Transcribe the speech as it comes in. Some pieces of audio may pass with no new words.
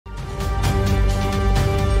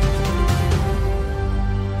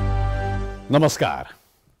नमस्कार,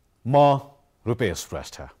 म रुपेश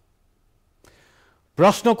श्रेष्ठ।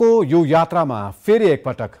 प्रश्नको यो यात्रामा फेरि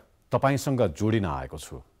एकपटक तपाईसँग जोडिन आएको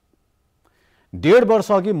छु। 1.5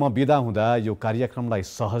 वर्ष अघि म बिदा हुँदा यो कार्यक्रमलाई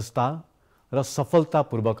सहजता र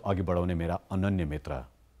सफलतापूर्वक अघि बढाउने मेरा अनन्य मित्र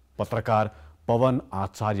पत्रकार पवन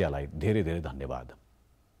आचार्यलाई धेरै धेरै धन्यवाद।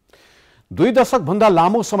 2 दशकभन्दा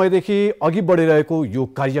लामो समयदेखि अघि बढिरहेको यो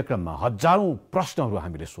कार्यक्रममा हजारौं प्रश्नहरू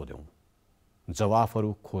हामीले सोध्यौं,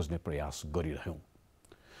 जवाफहरू खोज्ने प्रयास गरिरह्यौं।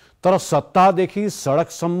 तर सत्तादेखि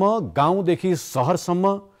सडकसम्म, गाउँदेखि सहरसम्म,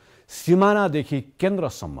 सिमानादेखि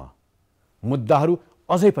केन्द्रसम्म मुद्दाहरू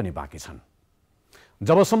अझै पनि बाँकी छन्।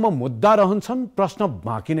 जबसम्म मुद्दा रहन्छन्, प्रश्न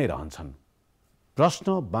बाँकी नै रहन्छन्। प्रश्न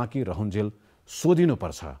बाँकी रहन्जेल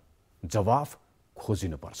सोधिनुपर्छ, जवाफ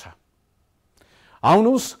खोजिनुपर्छ।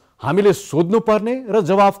 आउनुहोस्, हामीले सोध्नुपर्ने र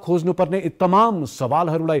जवाफ खोज्नुपर्ने यी तमाम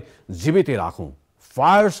सवालहरूलाई जीवितै राखौं।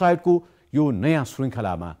 फायरसाइडको यो नयाँ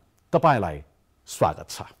श्रृङ्खलामा तपाईलाई स्वागत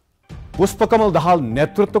छ। पुष्पकमल दाहाल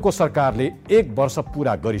नेतृत्वको सरकारले 1 वर्ष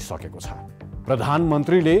पूरा गरिसकेको छ।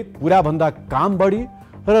 प्रधानमन्त्रीले पूराभन्दा काम बढी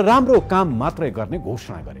र राम्रो काम मात्रै गर्ने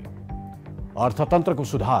घोषणा गरे। अर्थतन्त्रको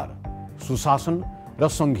सुधार, सुशासन र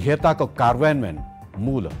संघीयताको कार्यान्वयन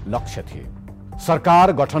मूल लक्ष्य थिए।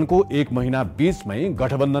 सरकार गठनको 1 महिना बीचमै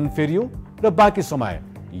गठबन्धन फेरियो र बाँकी समय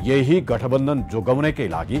यही गठबन्धन जोगाउनकै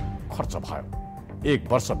लागि खर्च भयो। 1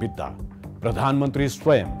 वर्ष बित्दा प्रधानमन्त्री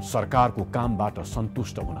स्वयं सरकारको कामबाट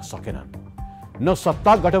सन्तुष्ट हुन सकेनन्। न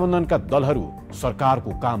सत्ता गठबन्धनका दलहरू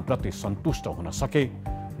सरकारको कामप्रति सन्तुष्ट हुन सके,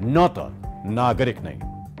 न त नागरिक नै।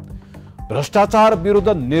 भ्रष्टाचार विरुद्ध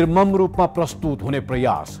निर्मम रूपमा प्रस्तुत हुने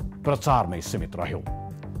प्रयास प्रचारमै सीमित रह्यो।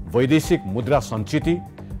 वैदेशिक मुद्रा सञ्चिति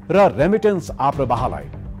र रेमिटेन्स आप्रवाहलाई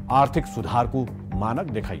आर्थिक सुधारको मानक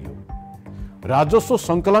देखाइयो। राजस्व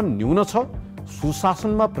सङ्कलन न्यून छ,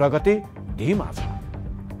 सुशासनमा प्रगति धीमा छ।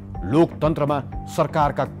 लोकतन्त्रमा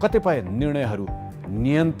सरकारका कतिपय निर्णयहरू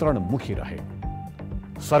नियन्त्रणमुखी रहे।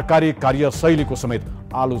 सरकारी कार्यशैलीको समेत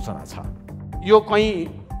आलोचना छ। यो कहीं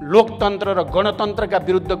लोकतन्त्र र गणतन्त्रका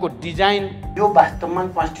विरुद्धको डिजाइन, यो वास्तवमा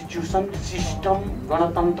कन्स्टिट्युसन, सिस्टम,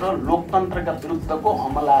 गणतन्त्र, लोकतन्त्रका विरुद्धको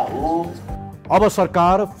हमला हो। अब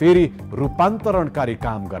सरकार फेरि रूपान्तरणकारी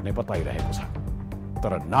काम गर्ने बताइरहेको छ,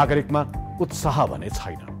 तर नागरिकमा उत्साह भने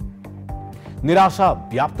छैन। निराशा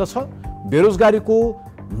व्याप्त छ। बेरोजगारीको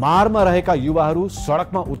मारमा रहेका युवाहरू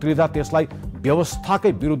सडकमा उत्रिँदा त्यसलाई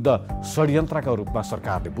व्यवस्थाकै विरुद्ध षड्यन्त्रका रूपमा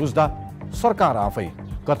सरकारले बुझ्दा सरकार आफै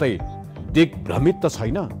कतै दिग्भ्रमित त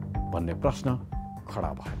छैन भन्ने प्रश्न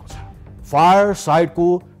खडा भएको छ। फायरसाइडको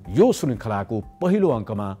यो श्रृङ्खलाको पहिलो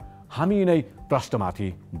अङ्कमा हामी नै प्रश्नमाथि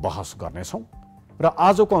बहस गर्नेछौँ र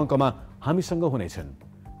आजको अङ्कमा हामीसँग हुनेछन्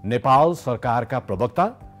नेपाल सरकारका प्रवक्ता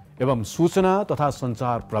एवं सूचना तथा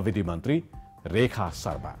सञ्चार प्रविधि मन्त्री रेखा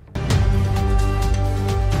शर्मा।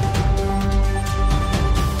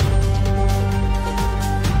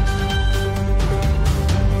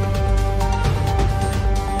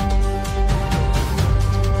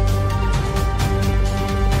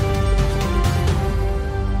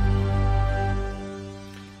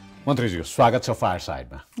 मन्त्रीज्यू, स्वागत छ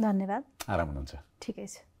फायरसाइडमा। धन्यवाद। आराम हुनुहुन्छ? ठिकै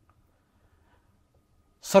छ।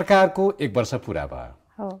 सरकारको 1 वर्ष पुरा भयो।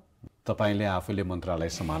 हो। तपाईले आफूले मन्त्रालय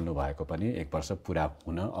सम्हाल्नु भएको पनि 1 वर्ष पुरा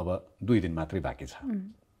हुन अब 2 दिन मात्रै बाँकी छ।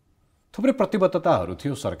 थुप्रै प्रतिबद्धताहरू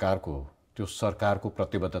थियो सरकारको। त्यो सरकारको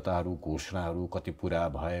प्रतिबद्धताहरू, घोषणाहरू कति पुरा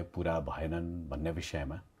भए, पुरा भएनन् भन्ने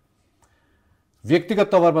विषयमा व्यक्तिगत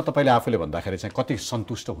तवरमा तपाईले आफूले भन्दाखेरि चाहिँ कति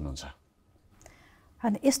सन्तुष्ट हुनुहुन्छ?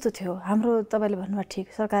 अनि यस्तो थियो, हाम्रो तपाईले भन्नुभयो ठिक,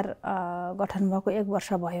 सरकार गठन भएको 1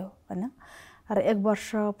 वर्ष भयो हैन, र 1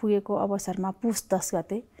 वर्ष पुगेको अवसरमा पुस 10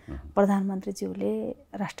 गते प्रधानमन्त्रीज्यूले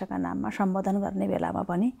राष्ट्रका नाममा सम्बोधन गर्ने बेलामा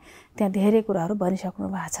पनि त्यहाँ धेरै कुराहरू भनिसक्नु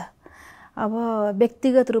भएको छ। अब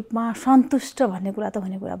व्यक्तिगत रूपमा सन्तुष्ट भन्ने कुरा त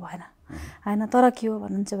हुने कुरा भएन हैन, तर के हो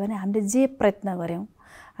भन्नुहुन्छ भने हामीले जे प्रयत्न गर्यौं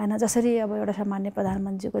हैन, जसरी अब एउटा सामान्य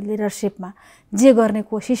प्रधानमन्त्रीको लिडरशिपमा जे गर्ने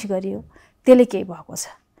कोसिस गरियो त्यसले केही भएको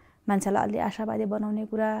छ। मान्छेलाई अलि आशावादी बनाउने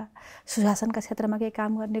कुरा, सुशासनका क्षेत्रमा केही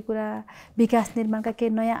काम गर्ने कुरा, विकास निर्माणका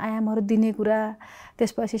केही नयाँ आयामहरू दिने कुरा,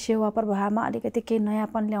 त्यसपछि सेवा प्रवाहमा अलिकति केही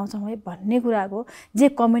नयाँपन ल्याउँछौँ है भन्ने कुराको जे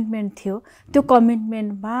कमिटमेन्ट थियो, त्यो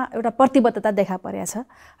कमिटमेन्टमा एउटा प्रतिबद्धता देखा परेको छ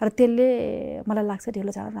र त्यसले मलाई लाग्छ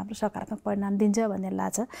ढिलो चाँडो राम्रो सकारात्मक परिणाम दिन्छ भन्ने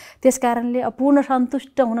लाग्छ। त्यसकारणले पूर्ण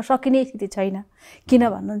सन्तुष्ट हुन सकिने स्थिति छैन। किन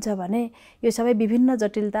भन्नुहुन्छ भने यो सबै विभिन्न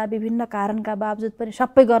जटिलता, विभिन्न कारणका बावजुद पनि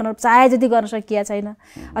सबै गर्न चाहे जति गर्न सकिया छैन।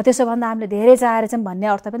 त्यसो भन्दा हामीले धेरै चाहेर चाहिँ भन्ने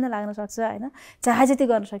अर्थ पनि लाग्न सक्छ हैन, चाहे जति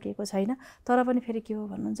गर्न सकिएको छैन। तर पनि फेरि के हो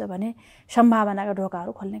भन्नुहुन्छ भने सम्भावनाका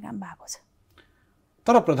ढोकाहरू खोल्ने काम भएको छ।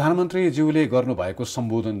 तर प्रधानमन्त्रीज्यूले गर्नुभएको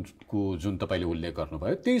सम्बोधनको जुन तपाईले उल्लेख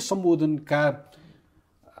गर्नुभयो, त्यही सम्बोधनका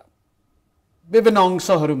विभिन्न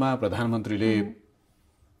अंशहरूमा प्रधानमन्त्रीले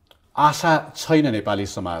आशा छैन नेपाली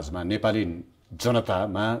समाजमा, नेपाली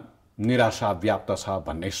जनतामा निराशा व्याप्त छ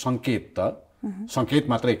भन्ने सङ्केत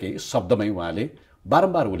मात्रै केही शब्दमै उहाँले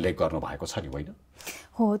बारम्बार उल्लेख गर्नुभएको छ नि, होइन?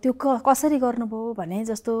 हो, त्यो कसरी गर्नुभयो भने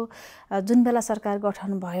जस्तो जुन बेला सरकार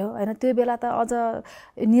गठन भयो होइन, त्यो बेला त अझ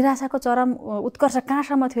निराशाको चरम उत्कर्ष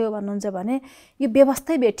कहाँसम्म थियो भन्नुहुन्छ भने यो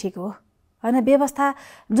व्यवस्थै बेठिक हो होइन। व्यवस्था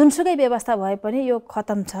जुनसुकै व्यवस्था भए पनि यो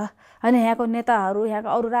खतम छ होइन। यहाँको नेताहरू, यहाँको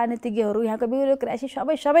अरू राजनीतिज्ञहरू, यहाँको ब्युरोक्रेसी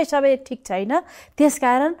सबै ठिक छैन।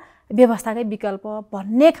 त्यसकारण व्यवस्थाकै विकल्प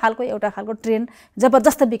भन्ने खालको एउटा खालको ट्रेन्ड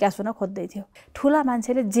जबरजस्त विकास हुन खोज्दै थियो। ठुला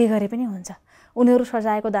मान्छेले जे गरे पनि हुन्छ, उनीहरू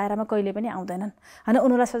सजायको दायरामा कहिले पनि आउँदैनन् होइन।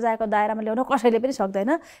 उनीहरूलाई सजायको दायरामा ल्याउन कसैले पनि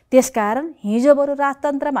सक्दैन। त्यसकारण हिजो बरु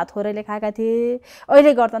राजतन्त्रमा थोरैले खाएका थिए,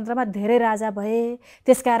 अहिले गणतन्त्रमा धेरै राजा भए,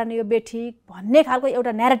 त्यसकारण यो बेठिक भन्ने खालको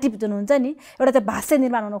एउटा न्यारेटिभ जुन हुन्छ नि, एउटा चाहिँ भाष्य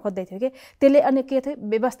निर्माण हुन खोज्दै थियो कि त्यसले। अनि के थियो,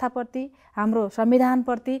 व्यवस्थाप्रति, हाम्रो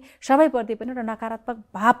संविधानप्रति, सबैप्रति पनि एउटा नकारात्मक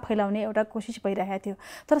भाव फैलाउने एउटा कोसिस भइरहेको थियो।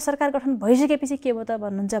 तर सरकार गठन भइसकेपछि के भयो त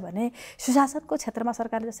भन्नुहुन्छ भने सुशासनको क्षेत्रमा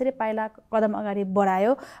सरकारले जसरी पाइला कदम अगाडि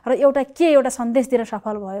बढायो र एउटा सन्देश दिन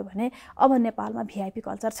सफल भयो भने अब नेपालमा भिआइपी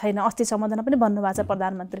कल्चर छैन। अस्ति सम्बोधन पनि भन्नुभएको छ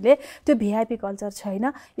प्रधानमन्त्रीले, त्यो भिआइपी कल्चर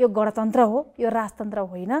छैन। यो गणतन्त्र हो, यो राजतन्त्र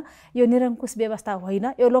होइन, यो निरङ्कुश व्यवस्था होइन,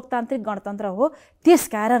 यो लोकतान्त्रिक गणतन्त्र हो।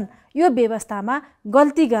 त्यसकारण यो व्यवस्थामा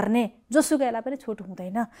गल्ती गर्ने जोसुकैलाई पनि छुट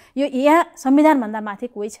हुँदैन। यो यहाँ संविधानभन्दा माथि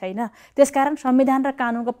कोही छैन। त्यसकारण संविधान र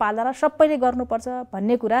कानुनको पालना सबैले गर्नुपर्छ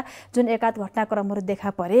भन्ने कुरा जुन एकाध घटनाक्रमहरू देखा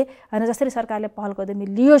परे होइन, जसरी सरकारले पहल कदमी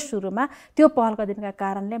लियो सुरुमा, त्यो पहल कदमीका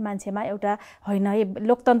कारणले मान्छेमा एउटा होइन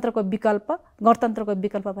लोकतन्त्रको विकल्प, गणतन्त्रको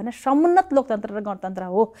विकल्प भने समुन्नत लोकतन्त्र र गणतन्त्र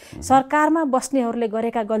हो। सरकारमा बस्नेहरूले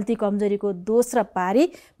गरेका गल्ती कमजोरीको दोष र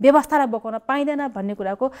पारी व्यवस्थालाई बोकाउन पाइँदैन भन्ने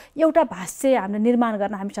कुराको एउटा भाष्य हामीले निर्माण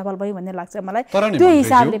गर्न हामी सफल भयौँ भन्ने लाग्छ मलाई। त्यो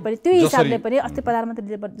हिसाबले पनि अस्ति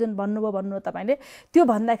प्रधानमन्त्रीले जुन भन्नुभयो तपाईँले, त्यो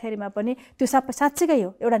भन्दाखेरिमा पनि त्यो सबै साँच्चीकै हो।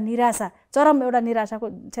 एउटा निराशा, चरम एउटा निराशाको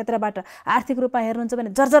क्षेत्रबाट, आर्थिक रूपमा हेर्नुहुन्छ भने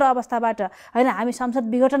जर्जर अवस्थाबाट होइन, हामी संसद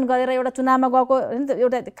विघटन गरेर एउटा चुनावमा गएको होइन,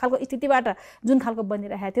 एउटा खालको स्थितिबाट जुन खालको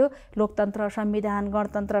बनिरहेको थियो, लोकतन्त्र, संविधान,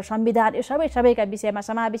 गणतन्त्र, संविधान यो सबैका विषयमा,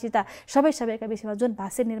 समावेशिता सबैका विषयमा जुन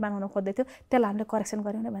भाष्य निर्माण हुन खोज्दै थियो, त्यसलाई हामीले करेक्सन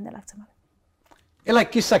गऱ्यौँ नै भन्ने लाग्छ मलाई। यसलाई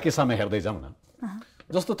किस्सामा हेर्दै जाउँ न।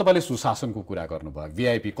 जस्तो तपाईँले सुशासनको कुरा गर्नुभयो,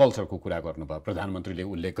 भिआइपी कल्चरको कुरा गर्नुभयो, प्रधानमन्त्रीले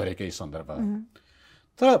उल्लेख गरेकै सन्दर्भ।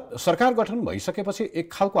 तर सरकार गठन भइसकेपछि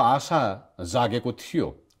एक खालको आशा जागेको थियो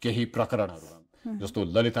केही प्रकरणहरूमा, जस्तो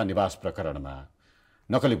ललिता निवास प्रकरणमा,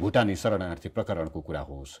 नक्कली भुटानी शरणार्थी प्रकरणको कुरा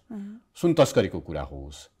होस्, सुन तस्करीको कुरा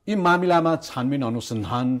होस्, यी मामिलामा छानबिन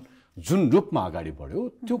अनुसन्धान जुन रूपमा अगाडि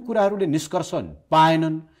बढ्यो त्यो कुराहरूले निष्कर्ष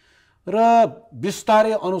पाएनन् र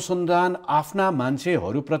बिस्तारै अनुसन्धान आफ्ना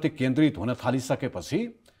मान्छेहरूप्रति केन्द्रित हुन थालिसकेपछि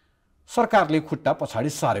सरकारले खुट्टा पछाडि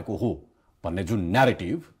सारेको हो भन्ने जुन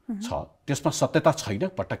न्यारेटिभ छ, त्यसमा सत्यता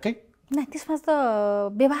छैन पटक्कै नै। त्यसमा त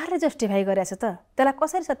व्यवहारले जस्टिफाई गरेछ त, त्यसलाई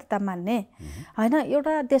कसरी सत्यता मान्ने होइन।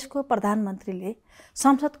 एउटा देशको प्रधानमन्त्रीले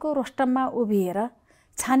संसदको रोस्टममा उभिएर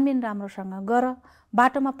छानबिन राम्रोसँग गर,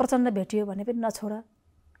 बाटोमा प्रचण्ड भेटियो भने पनि नछोड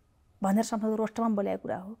भनेर संसदको रोस्टममा बोलेको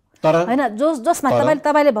कुरा हो होइन। जसमा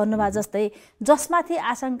तपाईँले भन्नुभयो जस्तै जसमाथि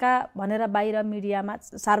आशंका भनेर बाहिर मिडियामा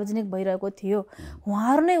सार्वजनिक भइरहेको थियो,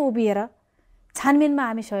 उहाँहरू नै उभिएर छानबिनमा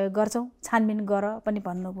हामी सहयोग गर्छौँ, छानबिन गर पनि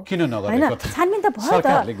भन्नुभयो होइन। छानबिन त भयो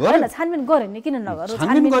त होइन, छानबिन गर्यो नि, किन नगर्यो?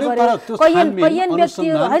 छानबिन गर्यो।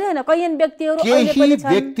 कैयन व्यक्तिहरू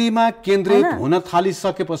व्यक्तिमा केन्द्रित हुन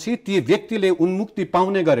थालिसकेपछि ती व्यक्तिले उन्मुक्ति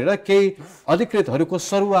पाउने गरेर केही अधिकृतहरूको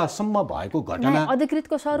सरुवासम्म भएको घटना,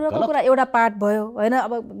 अधिकृतको सरुवाको कुरा एउटा पार्ट भयो होइन।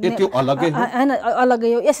 अब त्यो अलगै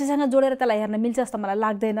हो, यसैसँग जोडेर त्यसलाई हेर्न मिल्छ जस्तो मलाई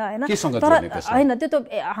लाग्दैन होइन। तर होइन, त्यो त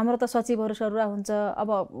हाम्रो त सचिवहरू सरुवा हुन्छ, अब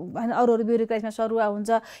होइन अरू ब्युरोक्रेसीमा सरुवा हुन्छ,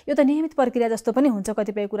 यो त नियमित प्रक्रिया जस्तो पनि हुन्छ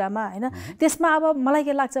कतिपय कुरामा होइन। त्यसमा अब मलाई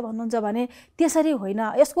के लाग्छ भन्नुहुन्छ भने त्यसरी होइन।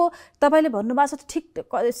 यसको तपाईँले भन्नुभएको छ ठिक,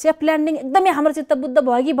 सेफ ल्यान्डिङ एकदमै हाम्रो चित्त बुद्ध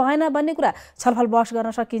भयो कि भएन भन्ने कुरा छलफल बहस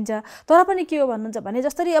गर्न सकिन्छ। तर पनि के हो भन्नुहुन्छ भने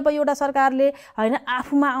जसरी अब एउटा सरकारले होइन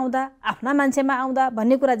आफूमा आउँदा, आफ्ना मान्छेमा आउँदा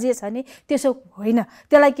भन्ने कुरा जे छ नि, त्यसो होइन।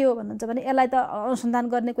 त्यसलाई के हो भन्नुहुन्छ भने यसलाई त अनुसन्धान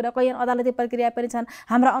गर्ने कुरा कैयन अदालती प्रक्रिया पनि छन्,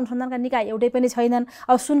 हाम्रा अनुसन्धानका निकाय एउटै पनि छैनन्।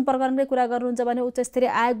 अब सुन प्रकरणकै कुरा गर्नुहुन्छ भने उच्च स्तरीय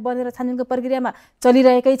आयोग बनेर छानबिनको प्रक्रियामा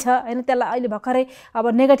चलिरहेकै छ होइन। त्यसलाई अहिले भर्खरै अब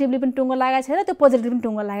नेगेटिभली पनि टुङ्गो लागेको छैन, त्यो पोजिटिभली पनि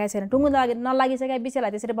टुङ्गो लागेको छैन। टुङ्गो नलागिसकेका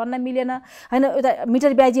विषयलाई त्यसरी भन्न मिलेन होइन। एउटा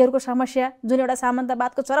मिटर ब्याजीहरूको समस्या जुन एउटा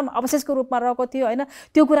सामन्तवादको चरम अवशेषको रूपमा रहेको थियो होइन,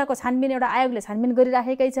 त्यो कुराको छानबिन एउटा आयोगले छानबिन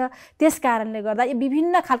गरिराखेकै छ। त्यस कारणले गर्दा यी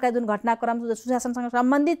विभिन्न खालका जुन घटनाक्रम सुशासनसँग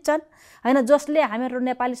सम्बन्धित छन् होइन, जसले हामीहरू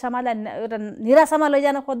नेपाली समाजलाई एउटा निराशामा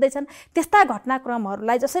लैजान खोज्दैछन्, त्यस्ता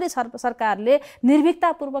घटनाक्रमहरूलाई जसरी सरकारले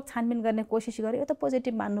निर्भीकतापूर्वक छानबिन गर्ने कोसिस गर्यो, यो त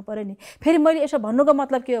पोजिटिभ मान्नु पर्यो नि। फेरि मैले यसो भन्नुको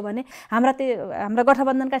मतलब के हो भने हाम्रा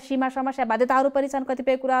गठबन्धनका सीमा समस्या बाध्यताहरू पनि छन्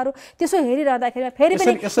कतिपय कुराहरू त्यसो हेरिरहँदाखेरि फेरि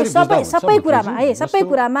पनि सबै कुरामा है सबै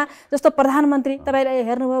कुरामा जस्तो प्रधानमन्त्री तपाईँले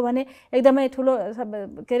हेर्नुभयो भने एकदमै ठुलो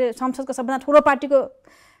के अरे संसदको सबभन्दा ठुलो पार्टीको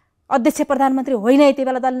अध्यक्ष प्रधानमन्त्री होइन यति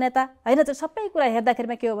बेला दल नेता होइन सबै कुरा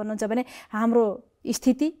हेर्दाखेरिमा के हो भन्नुहुन्छ भने हाम्रो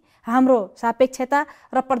स्थिति हाम्रो सापेक्षता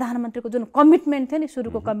र प्रधानमन्त्रीको जुन कमिटमेन्ट थियो नि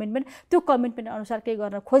सुरुको कमिटमेन्ट त्यो कमिटमेन्ट अनुसार केही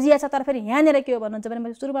गर्न खोजिया छ तर फेरि यहाँनिर के हो भन्नुहुन्छ भने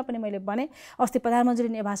मैले सुरुमा पनि मैले भने अस्ति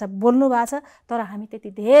प्रधानमन्त्रीले यो भाषा बोल्नु भएको छ तर हामी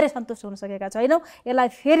त्यति धेरै सन्तुष्ट हुन सकेका छैनौँ यसलाई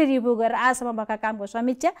फेरि रिभ्यू गरेर आजसम्म भएका कामको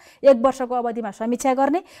समीक्षा 1 वर्षको अवधिमा समीक्षा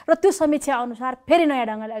गर्ने र त्यो समीक्षा अनुसार फेरि नयाँ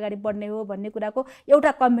ढङ्गले अगाडि बढ्ने हो भन्ने कुराको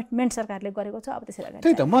एउटा कमिटमेन्ट सरकारले गरेको छ अब त्यसरी अगाडि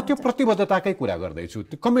त्यही त म त्यो प्रतिबद्धताकै कुरा गर्दैछु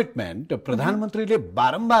त्यो कमिटमेन्ट प्रधानमन्त्रीले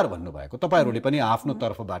बारम्बार भन्नुभएको तपाईँहरूले पनि आफ्नो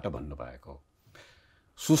तर्फबाट भन्नुभएको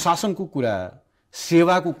सुशासनको कुरा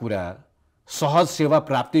सेवाको कुरा सहज सेवा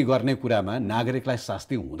प्राप्ति गर्ने कुरामा नागरिकलाई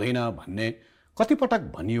शास्ति हुँदैन भन्ने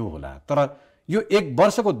कतिपटक भनियो होला तर यो 1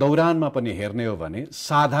 वर्षको दौरानमा पनि हेर्ने हो भने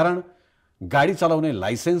साधारण गाडी चलाउने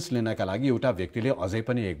लाइसेन्स लिनका लागि एउटा व्यक्तिले अझै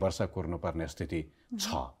पनि 1 वर्ष कुर्नुपर्ने स्थिति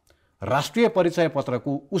छ राष्ट्रिय परिचय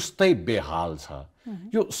पत्रको उस्तै बेहाल छ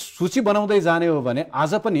यो सूची बनाउँदै जाने हो भने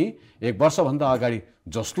आज पनि 1 वर्षभन्दा अगाडि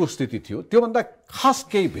जस्तो स्थिति थियो त्योभन्दा खास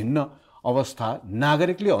केही भिन्न अवस्था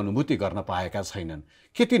नागरिकले अनुभूति गर्न पाएका छैनन्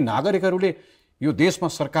के ती नागरिकहरूले यो देशमा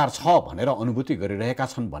सरकार छ भनेर अनुभूति गरिरहेका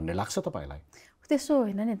छन् भन्ने लाग्छ तपाईलाई त्यसो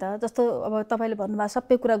होइन नि त जस्तो अब तपाईँले भन्नुभयो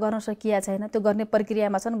सबै कुरा गर्न सकिया छैन त्यो गर्ने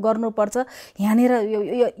प्रक्रियामा छन् गर्नुपर्छ यहाँनिर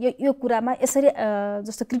यो कुरामा यसरी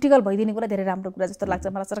जस्तो क्रिटिकल भइदिने कुरा धेरै राम्रो कुरा जस्तो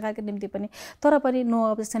लाग्छ मलाई सरकारको निम्ति पनि तर पनि नो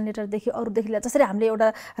अब्जेक्सन लेटरदेखि अरूदेखि लिएर जसरी हामीले एउटा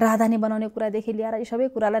राजधानी बनाउने कुरादेखि लिएर यी सबै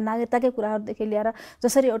कुरालाई नागरिकताकै कुराहरूदेखि लिएर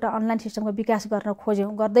जसरी एउटा अनलाइन सिस्टमको विकास गर्न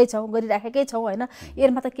खोज्यौँ गर्दैछौँ गरिराखेकै छौँ होइन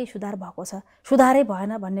यसमा त केही सुधार भएको छ सुधारै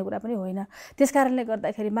भएन भन्ने कुरा पनि होइन त्यसकारणले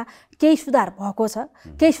गर्दाखेरिमा केही सुधार भएको छ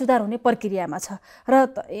केही सुधार हुने प्रक्रियामा छ र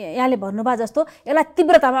यहाँले भन्नुभयो जस्तो यसलाई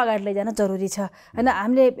तीव्रतामा अगाडि लैजान जरुरी छ हैन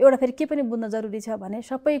हामीले एउटा फेरि के पनि बुझ्न जरुरी छ भने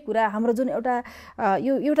सबै कुरा हाम्रो जुन एउटा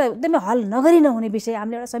यो एउटा एकदमै हल नगरी नहुने विषय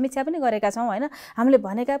हामीले एउटा समीक्षा पनि गरेका छौँ हैन हामीले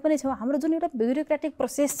भनेका पनि छौँ हाम्रो जुन एउटा ब्युरोक्रेटिक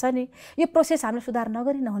प्रोसेस छ नि यो प्रोसेस हामीले सुधार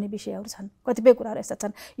नगरी नहुने विषयहरू छन् कतिपय कुराहरू यस्ता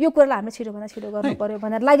छन् यो कुरालाई हामीले छिटोभन्दा छिटो गर्नु पर्यो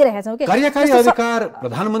भनेर लागिरहेका छौँ के कार्यकारी अधिकार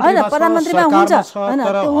प्रधानमन्त्रीमा हुन्छ हैन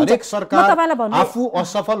तर हरेक सरकार आफू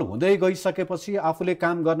असफल हुँदै गइसकेपछि आफूले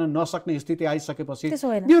काम गर्न नसक्ने स्थिति आइसकेपछि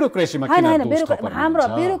ब्युरोक्रेसीमा किन दोष थप्नु हाम्रो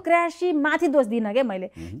ब्युरोक्रेसी माथि दोष दिन के मैले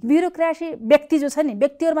ब्युरोक्रेसी व्यक्ति जो छ नि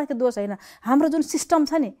व्यक्तिहरुमाथि दोष हैन हाम्रो जुन सिस्टम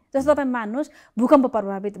छ नि जस्तो तपाईं मान्नुस् भूकम्प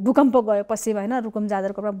प्रभावित भूकम्प गयो पश्चिम हैन रुकुम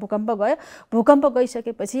जाजरकोटमा भूकम्प गयो भूकम्प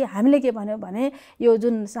गइसकेपछि हामीले के भन्यो भने यो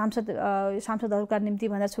जुन सांसदहरुका निम्ति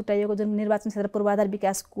भनेर छुट्याइएको जुन निर्वाचन क्षेत्र पूर्वाधार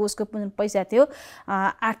विकास कोषको पैसा थियो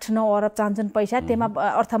 8-9 अरब चाहन्छन् पैसा त्यसमा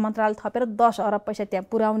अर्थ मन्त्रालय थपेर 10 अरब पैसा त्यहाँ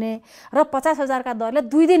पुर्याउने र 50,000 का दरले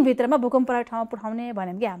 2 दिन भित्रमा भूकम्प परेको ठाउँमा पठाउने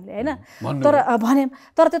भन्यौं के हामीले हैन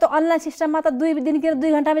तर त्यो त अनलाइन सिस्टममा त 2 दिन के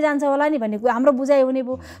 2 घण्टामै जान्छ होला नि भन्ने हाम्रो बुझाइ हुने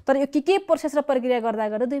भयो तर यो के प्रोसेस र प्रक्रिया गर्दा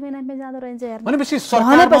 2 महिनामै जाँदो रहेछ यार भनेपछि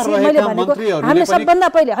सरकारमा रहेका मन्त्रीहरुले हामीले सबभन्दा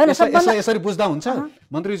पहिले हैन सबभन्दा यसरी बुझ्दा हुन्छ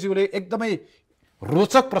मन्त्रीज्यूले एकदमै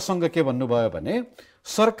रोचक प्रसंग के भन्नुभयो भने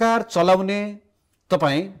सरकार चलाउने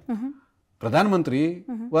तपाई प्रधानमन्त्री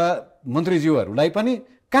वा मन्त्रीज्यूहरुलाई पनि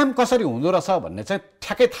काम कसरी हुँदो रहेछ भन्ने चाहिँ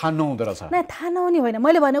ठ्याक्कै थाहा नहुँदो रहेछ न थाहा नहुने होइन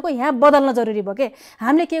मैले भनेको यहाँ बदल्न जरुरी भयो के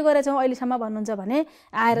हामीले के गरेछौं अहिलेसम्म भन्नुहुन्छ भने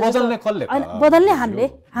आएर बदल्ने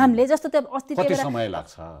हामीले जस्तो त्यो अस्ति कति समय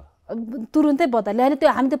लाग्छ तुरुन्तै बदल्यो हैन त्यो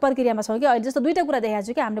हामी त्यो प्रक्रियामा छौं कि अहिले जस्तो दुईटा कुरा देखाएको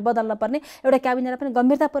छु कि हामीले बदल्न पर्ने एउटा क्याबिनेटले पनि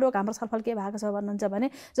गम्भीरतापूर्वक हाम्रो छलफल के भएको छ भन्नुहुन्छ भने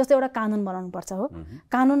जस्तो एउटा कानुन बनाउनु पर्छ हो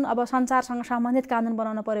कानुन अब सञ्चारसँग सम्बन्धित कानुन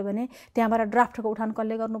बनाउन पर्यो भने त्यहाँबाट ड्राफ्टको उठान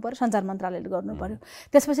कसले गर्नु पर्यो सञ्चार मन्त्रालयले गर्नु पर्यो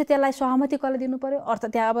त्यसपछि त्यसलाई सहमति कसले दिनु पर्यो अर्थ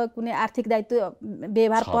त्यहाँ अब कुनै आर्थिक दायित्व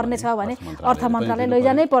व्यवहार पर्ने छ भने अर्थ मन्त्रालय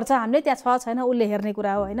लैजानै पर्छ हामीले त्यहाँ छ छैन उले हेर्ने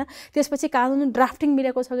कुरा हो हैन त्यसपछि कानुन ड्राफ्टिङ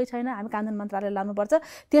मिलेको छ कि छैन हामी कानुन मन्त्रालय लानु पर्छ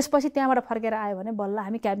त्यसपछि त्यहाँबाट फर्केर आयो भने बल्ल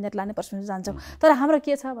हामी क्याबिनेट लाने प्रश्न जान्छौं तर हाम्रो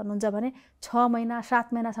के छ भन्नुहुन्छ भने 6 महिना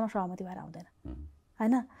 7 महिनासम्म सहमति भएर आउँदैन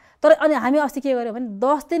हैन तर अनि हामी अस्ति के गर्यो भने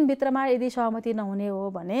 10 दिन भित्रमा यदि सहमति नहुने हो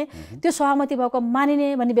भने त्यो सहमति भएको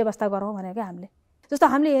मानिने भन्ने व्यवस्था गरौँ भनेको हामीले जस्तो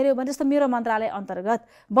हामीले हेर्यो भने जस्तो मेरो मन्त्रालय अन्तर्गत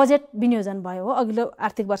बजेट विनियोजन भयो हो अघिल्लो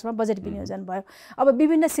आर्थिक वर्षमा बजेट विनियोजन भयो अब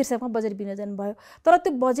विभिन्न शीर्षकमा बजेट विनियोजन भयो तर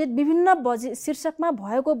त्यो बजेट विभिन्न बजेट शीर्षकमा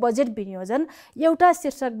भएको बजेट विनियोजन एउटा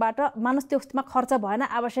शीर्षकबाट मानुस त्यसमा खर्च भएन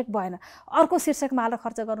आवश्यक भएन अर्को शीर्षकमा हालेर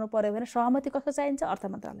खर्च गर्नु पर्यो भने सहमति कसको चाहिन्छ अर्थ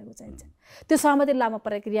मन्त्रालयको चाहिन्छ त्यो सहमति लामो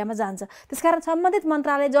प्रक्रियामा जान्छ त्यसकारण सम्बन्धित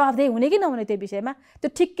मन्त्रालय जवाफदेही हुने कि नहुने त्यो विषयमा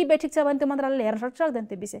त्यो ठिक कि बेठिक छ भने त्यो मन्त्रालयले हेर्न सक्दैन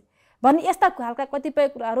त्यो विषय भन्ने यस्ता खालका कतिपय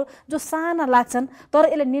कुराहरू जो साना लाग्छन् तर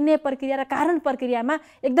यसले निर्णय प्रक्रिया र कारण प्रक्रियामा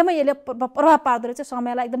एकदमै यसले प्रभाव पार्दो रहेछ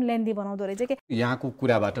समयलाई एकदम लेन्दी बनाउँदो रहेछ के यहाँको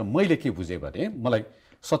कुराबाट मैले के बुझे भने मलाई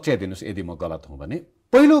सच्याइदिनुहोस् यदि म गलत हुँ भने।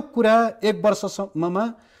 पहिलो कुरा 1 वर्षसम्ममा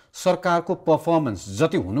सरकारको पर्फर्मेन्स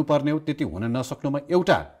जति हुनुपर्ने हो त्यति हुन नसक्नुमा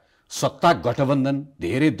एउटा सत्ता गठबन्धन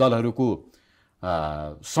धेरै दलहरूको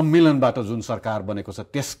सम्मेलनबाट जुन सरकार बनेको छ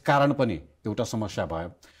त्यसकारण पनि एउटा समस्या भयो।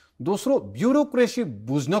 दोस्रो ब्युरोक्रेसी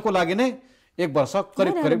बुझ्नको लागि नै 1 वर्ष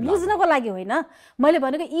करिब बुझ्नको लागि होइन, मैले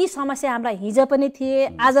भनेको यी समस्या हाम्रा हिजो पनि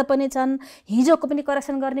थिए, आज पनि छन्। हिजोको पनि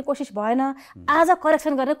करेक्सन गर्ने कोसिस भएन, आज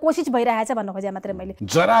करेक्सन गर्ने कोसिस भइरहेछ भन्न खोजे मात्रै मैले।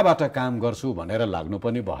 जराबाट काम गर्छु भनेर लाग्नु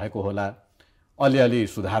पनि भएको होला, अलिअलि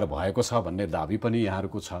सुधार भएको छ भन्ने दाबी पनि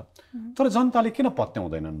यहाँहरूको छ, तर जनताले किन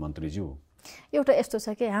पत्याउँदैनन् मन्त्रीज्यू? एउटा यस्तो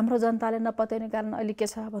छ कि हाम्रो जनताले नपत्याउने कारण अहिले के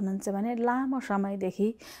छ भन्नुहुन्छ भने लामो समयदेखि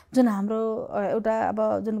जुन हाम्रो एउटा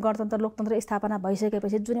अब जुन गणतन्त्र लोकतन्त्र स्थापना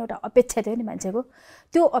भइसकेपछि जुन एउटा अपेक्षा थियो नि मान्छेको,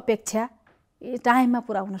 त्यो अपेक्षा टाइममा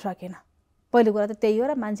पुरा हुन सकेन। पहिलो कुरा त त्यही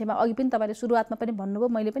हो र मान्छेमा अघि पनि तपाईँले सुरुवातमा पनि भन्नुभयो,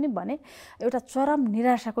 मैले पनि भने, एउटा चरम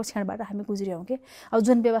निराशाको क्षणबाट हामी गुज्रियौँ कि अब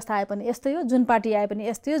जुन व्यवस्था आए पनि यस्तै हो, जुन पार्टी आए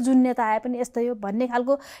पनि यस्तै हो, जुन नेता आए पनि यस्तै हो भन्ने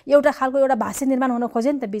खालको एउटा भाष्य निर्माण हुन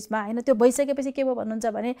खोज्यो नि त बिचमा, होइन? त्यो भइसकेपछि के भयो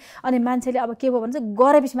भन्नुहुन्छ भने अनि मान्छेले अब के भयो भने चाहिँ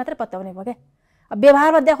गरेपछि मात्रै पत्याउने भयो क्या।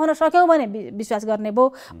 व्यवहारमा देखाउन सक्यौँ भने विश्वास गर्ने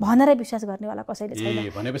भयो, भनेरै विश्वास गर्नेवाला कसैले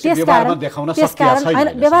छैन। त्यसकारण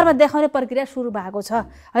होइन, व्यवहारमा देखाउने प्रक्रिया सुरु भएको छ,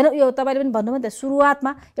 होइन? यो तपाईँले पनि भन्नुभयो नि त,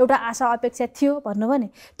 सुरुवातमा एउटा आशा अपेक्षा थियो भन्नुभयो नि,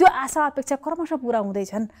 त्यो आशा अपेक्षा क्रमशः पुरा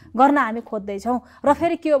हुँदैछन्, गर्न हामी खोज्दैछौँ। र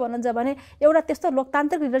फेरि के हो भन्नुहुन्छ भने एउटा त्यस्तो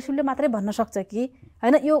लोकतान्त्रिक लिडरसिपले मात्रै भन्न सक्छ कि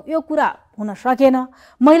होइन यो कुरा हुन सकेन,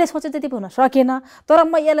 मैले सोचे जति हुन सकेन, तर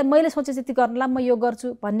मैले सोचे जति गर्नलाई म यो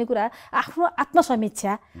गर्छु भन्ने कुरा आफ्नो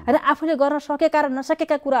आत्मसमीक्षा होइन, आफूले गर्न सकेका र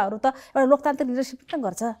नसकेका कुराहरू त एउटा लोकतान्त्रिक लिडरसिपले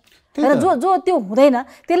गर्छ होइन। जो त्यो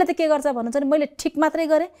हुँदैन त्यसले त के गर्छ भन्नुहुन्छ भने मैले ठिक मात्रै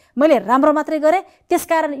गरेँ, मैले राम्रो मात्रै गरेँ,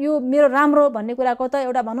 त्यसकारण यो मेरो राम्रो भन्ने कुराको त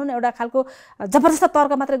एउटा भनौँ न एउटा खालको जबरजस्त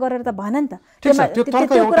तर्क मात्रै गरेर त भएन नि त। त्यो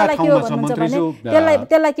कुरालाई के हो भन्नुहुन्छ भने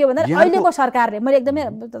त्यसलाई के हो भन्दा अहिलेको सरकारले, मैले एकदमै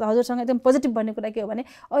हजुरसँग एकदम पोजिटिभ भन्ने कुरा के हो भने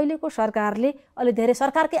अहिलेको सरकारले अलि धेरै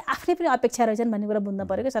सरकारकै आफ्नै पनि अपेक्षा रहेछन् भन्ने कुरा बुझ्नु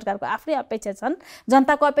पऱ्यो कि सरकारको आफ्नै अपेक्षा छन्।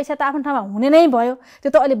 जनताको अपेक्षा त आफ्नो ठाउँमा हुने नै भयो, त्यो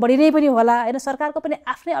त अलि बढी नै पनि होला होइन। सरकारको पनि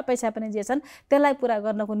आफ्नै अपेक्षा पनि जे छन् त्यसलाई पुरा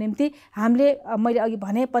गर्नको निम्ति हामीले मैले अघि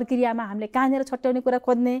भने प्रक्रियामा हामीले कहाँनिर छट्याउने कुरा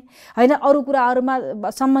खोज्ने होइन, अरू कुराहरूमा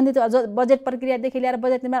सम्बन्धित बजेट प्रक्रियादेखि लिएर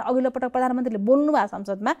बजेट निर्माण अघिल्लो पटक प्रधानमन्त्रीले बोल्नुभयो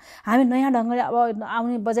संसदमा, हामी नयाँ ढङ्गले अब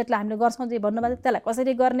आउने बजेटलाई हामीले गर्छौँ जे भन्नुभएको त्यसलाई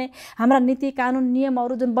कसरी गर्ने, हाम्रा नीति कानुन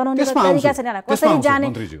नियमहरू जुन बनाउने तरिका छ यसलाई कसरी जाने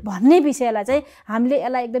भन्ने विषयलाई चाहिँ हामीले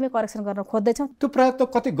यसलाई एकदमै करेक्सन गर्न खोज्दैछौँ। त्यो प्रयोग त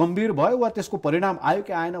कति गम्भीर भयो वा त्यसको परिणाम आयो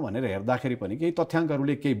कि आएन भनेर हेर्दाखेरि पनि केही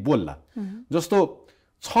तथ्याङ्कहरूले केही बोल्ला। जस्तो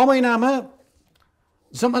 6 महिनामा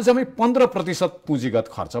जम्मै 15% पुँजीगत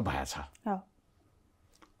खर्च भएछ।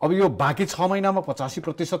 अब यो बाँकी 6 महिनामा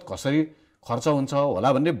 85% कसरी खर्च हुन्छ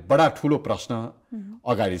होला भन्ने बडा ठुलो प्रश्न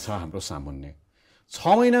अगाडि छ हाम्रो सामुन्ने।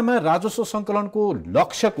 6 महिनामा राजस्व सङ्कलनको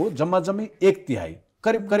लक्ष्यको जम्मै 1/3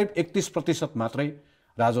 करिब 31% मात्रै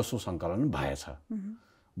राजस्व सङ्कलन भएछ।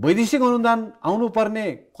 वैदेशिक अनुदान आउनुपर्ने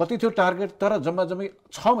कति थियो टार्गेट, तर जम्मै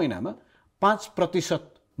 6 महिनामा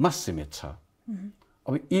 5%मा सीमित छ।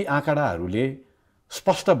 अब यी आँकडाहरूले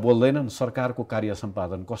स्पष्ट बोल्दैनन् सरकारको कार्य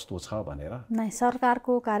सम्पादन कस्तो छ भनेर। नै,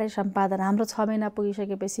 सरकारको कार्य सम्पादन हाम्रो 6 महिना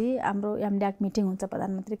पुगिसकेपछि हाम्रो एमड्याक मिटिङ हुन्छ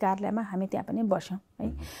प्रधानमन्त्री कार्यालयमा, हामी त्यहाँ पनि बस्यौँ है।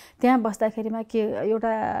 त्यहाँ बस्दाखेरिमा के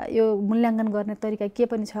एउटा यो मूल्याङ्कन गर्ने तरिका के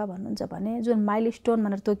पनि छ भन्नुहुन्छ भने जुन माइलस्टोन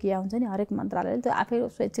भनेर तोकिया हुन्छ नि हरेक मन्त्रालयले, त्यो आफै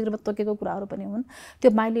स्वैच्छिक रूपमा तोकेको कुराहरू पनि हुन्। त्यो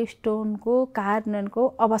माइलस्टोनको कार्यान्वयनको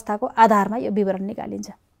अवस्थाको आधारमा यो विवरण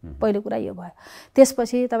निकालिन्छ। पहिलो कुरा यो भयो।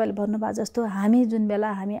 त्यसपछि तपाईँले भन्नुभयो जस्तो हामी जुन बेला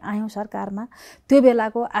हामी आयौँ सरकारमा त्यो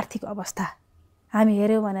बेलाको आर्थिक अवस्था हामी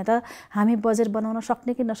हेऱ्यौँ भने त हामी बजेट बनाउन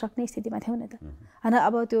सक्ने कि नसक्ने स्थितिमा थियौँ नि त होइन।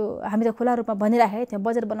 अब त्यो हामी त खुला रूपमा भनिराखेको थियौँ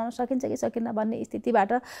बजेट बनाउन सकिन्छ कि सकिन्न भन्ने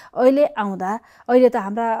स्थितिबाट अहिले आउँदा अहिले त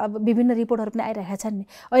हाम्रा अब विभिन्न रिपोर्टहरू पनि आइरहेका छन् नि।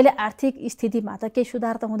 अहिले आर्थिक स्थितिमा त केही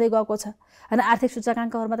सुधार त हुँदै गएको छ होइन। आर्थिक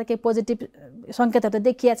सूचकाङ्कहरूमा त केही पोजिटिभ सङ्केतहरू त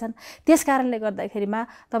देखिया छन्। त्यस कारणले गर्दाखेरिमा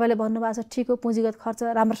तपाईँले भन्नुभएको छ ठिक हो, पुँजीगत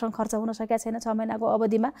खर्च राम्रोसँग खर्च हुन सकेको छैन 6 महिनाको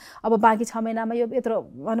अवधिमा। अब बाँकी 6 महिनामा यो यत्रो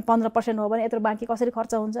 15% हो भने यत्रो बाँकी कसरी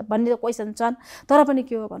खर्च हुन्छ भन्ने क्वेसन छन्। तर पनि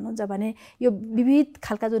के हो भन्नुहुन्छ भने यो विविध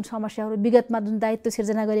खालका जुन समस्याहरू विगतमा जुन दायित्व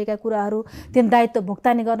सिर्जना गरिएका कुराहरू, त्यो दायित्व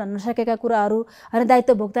भुक्तानी गर्न नसकेका कुराहरू होइन,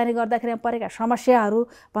 दायित्व भुक्तानी गर्दाखेरि परेका समस्याहरू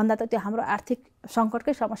भन्दा त त्यो हाम्रो आर्थिक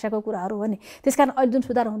सङ्कटकै समस्याको कुराहरू हो नि। त्यसकारण अहिले जुन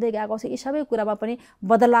सुधार हुँदै गएको छ यी सबै कुरामा पनि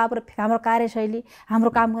बदलाव र हाम्रो कार्यशैली, हाम्रो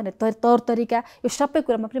काम गर्ने तौर तरिका यो सबै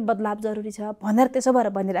कुरामा पनि बदलाव जरुरी छ भनेर त्यसो भएर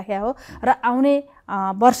भनिराखेको हो। र आउने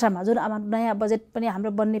वर्षमा जुन नयाँ बजेट पनि हाम्रो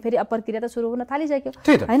बन्ने फेरि प्रक्रिया त सुरु हुन थालिसक्यो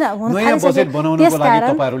होइन, हुन थालिसक्यो।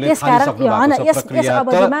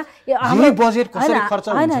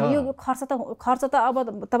 होइन यो खर्च त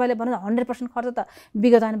अब तपाईँले भन्नु 100% खर्च त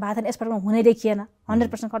विगत भएको थिएन, यसपटक हुनै देखिएन।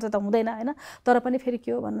 100% खर्च त हुँदैन होइन। तर पनि फेरि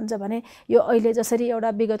के हो भन्नुहुन्छ भने यो अहिले जसरी एउटा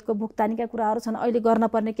विगतको भुक्तानीका कुराहरू छन्, अहिले गर्न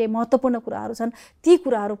पर्ने केही महत्त्वपूर्ण कुराहरू छन्, ती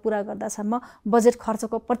कुराहरू पुरा गर्दासम्म बजेट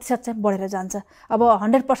खर्चको प्रतिशत चाहिँ बढेर जान्छ। अब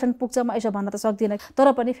 100% पुग्छ म यसो भन्न त सक्दिनँ,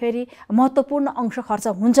 तर पनि फेरि महत्त्वपूर्ण अंश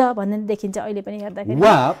खर्च हुन्छ भन्ने देखिन्छ अहिले पनि हेर्दाखेरि।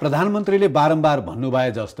 वा प्रधानमन्त्रीले बारम्बार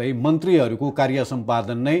भन्नुभए जस्तै मन्त्रीहरूको कार्य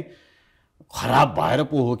सम्पादन नै खराब भएर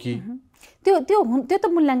पो हो कि? त्यो त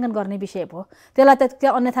मूल्याङ्कन गर्ने विषय भयो, त्यसलाई त त्यो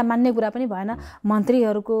अन्यथा मान्ने कुरा पनि भएन।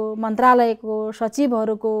 मन्त्रीहरूको, मन्त्रालयको,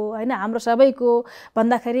 सचिवहरूको, होइन, हाम्रो सबैको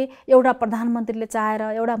भन्दाखेरि एउटा प्रधानमन्त्रीले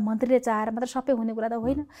चाहेर, एउटा मन्त्रीले चाहेर मात्र सबै हुने कुरा त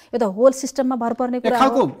होइन, यो त होल सिस्टममा भर पर्ने कुरा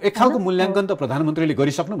हो। एक खालको मूल्याङ्कन त प्रधानमन्त्रीले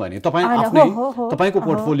गरिसक्नु भयो नि, तपाईँको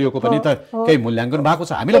पोर्टफोलियोको पनि त केही मूल्याङ्कन भएको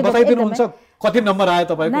छ, हामीलाई बताइदिनुहुन्छ कति नम्बर आयो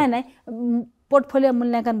तपाईँको? नै पोर्टफोलियो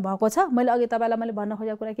मूल्याङ्कन भएको छ। मैले अघि तपाईँलाई मैले भन्न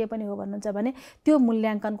खोजेको कुरा के पनि हो भन्नुहुन्छ भने त्यो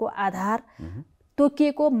मूल्याङ्कनको आधार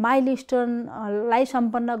तोकिएको माइलस्टोनलाई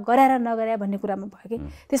सम्पन्न गराएर नगराए भन्ने कुरामा भयो कि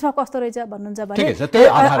त्यसमा कस्तो रहेछ भन्नुहुन्छ भने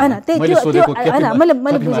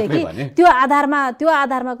मैले बुझेँ कि त्यो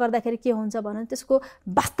आधारमा गर्दाखेरि के हुन्छ भने त्यसको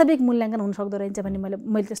वास्तविक मूल्याङ्कन हुन सक्दो रहेछ भन्ने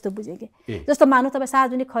मैले त्यस्तो बुझेँ कि। जस्तो मानौँ तपाईँ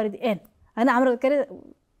सार्वजनिक खरिद होइन, हाम्रो के अरे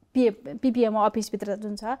पिपिएम अफिसभित्र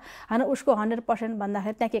जुन छ होइन, उसको 100%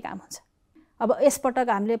 भन्दाखेरि त्यहाँ के काम हुन्छ? अब यसपटक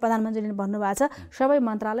हामीले प्रधानमन्त्रीले भन्नुभएको छ सबै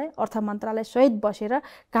मन्त्रालय, अर्थ मन्त्रालय सहित बसेर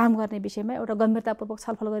काम गर्ने विषयमा एउटा गम्भीरतापूर्वक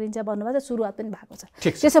छलफल गरिन्छ भन्नुभएको छ, सुरुवात पनि भएको छ।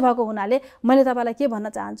 त्यसो भएको हुनाले मैले तपाईँलाई के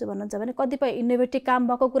भन्न चाहन्छु भन्नुहुन्छ भने कतिपय इनोभेटिभ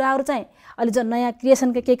काम भएको कुराहरू चाहिँ अहिले जो नयाँ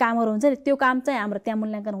क्रिएसनका केही कामहरू हुन्छ नि, त्यो काम चाहिँ हाम्रो त्यहाँ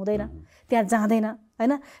मूल्याङ्कन हुँदैन, त्यहाँ जाँदैन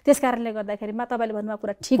होइन। त्यस कारणले गर्दाखेरिमा तपाईँले भन्नुभएको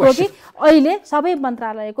कुरा ठिक हो कि अहिले सबै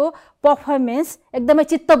मन्त्रालयको पर्फर्मेन्स एकदमै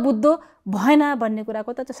चित्तबुद्धो भएन भन्ने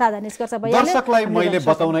कुराको त साझा निष्कर्ष भइहाल्यो। दर्शकलाई मैले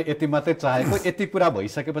बताउन यति मात्रै चाहेको, यति कुरा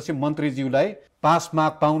भइसकेपछि मन्त्रीज्यूलाई पास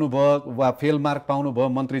मार्क पाउनुभयो वा फेल मार्क पाउनुभयो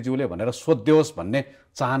मन्त्रीज्यूले भनेर सोध्योस् भन्ने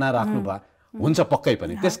चाहना राख्नु भयो हुन्छ पक्कै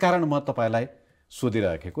पनि। त्यसकारण म तपाईँलाई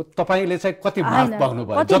सोधिराखेको तपाईँले चाहिँ कति मार्क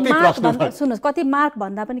पाउनुभयो? जति प्रश्न सुन्नुहोस्, कति मार्क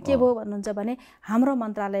भन्दा पनि के भयो भन्नुहुन्छ भने हाम्रो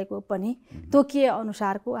मन्त्रालयको पनि तोकिए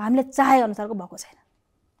अनुसारको, हामीले चाहे अनुसारको भएको छैन।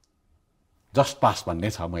 जस्ट पास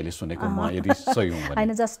भन्ने छ मैले सुनेको, म यदि सही हुँ भने।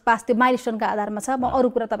 हैन, जस्ट पास त्यो माइलस्टोनका आधारमा छ। म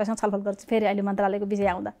अरू कुरा तपाईसँग छलफल गर्छु फेरि अहिले मन्त्रालयको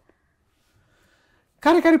विषय आउँदा।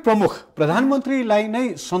 कार्यकारी प्रमुख प्रधानमन्त्रीलाई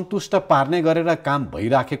नै सन्तुष्ट पार्ने गरेर काम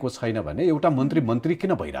भइराखेको छैन भने एउटा मन्त्री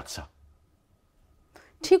किन भइराख्छ?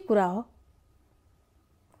 ठिक कुरा हो,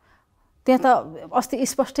 त्यहाँ त अस्ति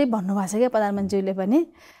स्पष्टै भन्नुभएको छ क्या प्रधानमन्त्रीले पनि।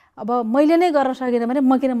 अब मैले नै गर्न सकिनँ भने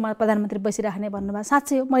म किन प्रधानमन्त्री बसिराख्ने भन्नुभयो।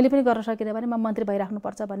 साँच्चै हो, मैले पनि गर्न सकिनँ भने म मन्त्री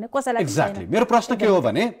भइराख्नुपर्छ भन्ने कसैलाई एक्ज्याक्टली। मेरो प्रश्न के हो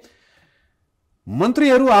भने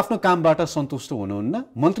मन्त्रीहरू आफ्नो कामबाट सन्तुष्ट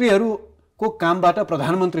हुनुहुन्न, मन्त्रीहरूको कामबाट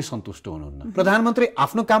प्रधानमन्त्री सन्तुष्ट हुनुहुन्न, प्रधानमन्त्री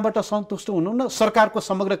आफ्नो कामबाट सन्तुष्ट हुनुहुन्न, सरकारको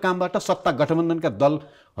समग्र कामबाट सत्ता गठबन्धनका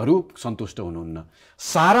दलहरू सन्तुष्ट हुनुहुन्न।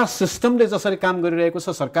 सारा सिस्टमले जसरी काम गरिरहेको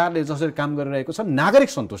छ, सरकारले जसरी काम गरिरहेको छ, नागरिक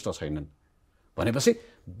सन्तुष्ट छैनन् भनेपछि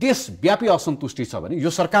देशव्यापी असन्तुष्टि छ भने यो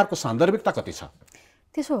सरकारको सान्दर्भिकता कति छ?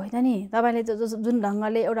 त्यसो होइन नि, तपाईँले जुन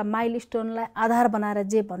ढङ्गले एउटा माइलस्टोनलाई आधार बनाएर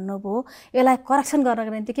जे भन्नुभयो यसलाई करेक्सन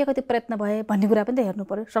गर्नको निम्ति के कति प्रयत्न भए भन्ने कुरा पनि त हेर्नु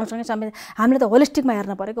पर्यो। सँगसँगै हामीले त होलिस्टिकमा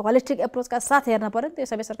हेर्न पऱ्यो, होलिस्टिक एप्रोचका साथ हेर्न पऱ्यो। त्यो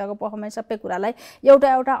सबै सरकारको पर्फर्मेन्स सबै कुरालाई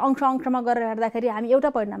एउटा अंशमा गरेर हेर्दाखेरि हामी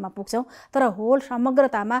एउटा परिणाममा पुग्छौँ। तर होल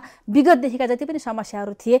समग्रतामा विगतदेखिका जति पनि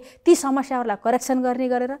समस्याहरू थिए ती समस्याहरूलाई करेक्सन गर्ने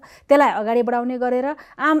गरेर त्यसलाई अगाडि बढाउने गरेर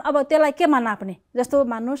अब त्यसलाई केमा नाप्ने, जस्तो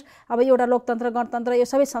मान्नुहोस् अब एउटा लोकतन्त्र गणतन्त्र यो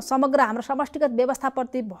सबै समग्र हाम्रो समष्टिगत व्यवस्था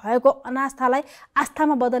भएको अनास्थालाई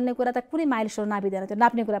आस्थामा बदल्ने कुरा त कुनै माइलस्टोन नापिँदैन, त्यो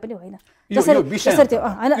नाप्ने कुरा पनि होइन। जसरी त्यो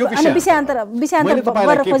होइन विषयान्तर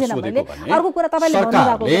गरेर खोजेन मैले। अर्को कुरा तपाईँले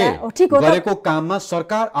भन्नुभएको कुरा ठिक हो, गरेको काममा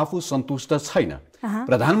सरकार आफू सन्तुष्ट छैन,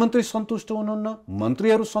 प्रधानमन्त्री सन्तुष्ट हुनुहुन्न,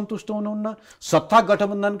 मन्त्रीहरू सन्तुष्ट हुनुहुन्न, सत्ता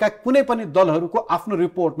गठबन्धनका कुनै पनि दलहरूको आफ्नो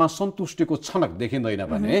रिपोर्टमा सन्तुष्टिको छनक देखिँदैन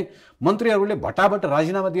भने मन्त्रीहरूले भटाभट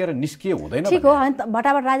राजीनामा दिएर निस्किए हुँदैन? ठिक हो,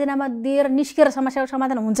 भटाभट राजीनामा दिएर निस्किएर समस्याको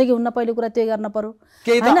समाधान हुन्छ कि हुन्न पहिलो कुरा त्यो गर्न पर्यो।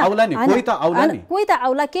 कोही त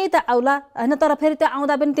आउला केही त आउला होइन, तर फेरि त्यो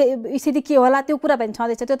आउँदा पनि त्यो स्थिति के होला त्यो कुरा पनि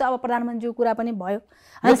छँदैछ। त्यो त अब प्रधानमन्त्रीको कुरा पनि भयो,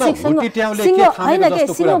 सिङ्गो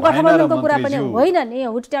गठबन्धनको कुरा पनि होइन नि,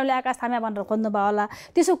 हुटिट्याउले आकाश थाम्या भनेर खोज्नु भयो होला,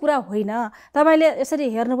 त्यसो कुरा होइन। तपाईँले यसरी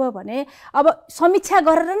हेर्नुभयो भने अब समीक्षा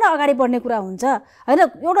गरेर नै अगाडि बढ्ने कुरा हुन्छ होइन।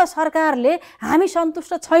 एउटा सरकारले हामी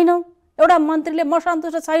सन्तुष्ट छैनौँ, एउटा मन्त्रीले म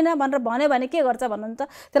सन्तुष्ट छैन भनेर भन्यो भने के गर्छ भन्नुहुन्छ?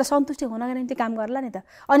 त्यसलाई सन्तुष्टि हुनको निम्ति काम गर्ला नि त।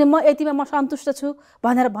 अनि म यतिमा म सन्तुष्ट छु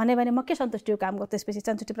भनेर भन्यो भने म के सन्तुष्टिको काम गर्छु? त्यसपछि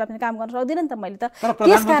सन्तुष्टि प्राप्त काम गर्न सक्दिनँ नि त मैले त।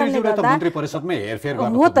 त्यस कारणले गर्दा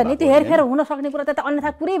हो त नि, त्यो हेरफेर हुन सक्ने कुरा त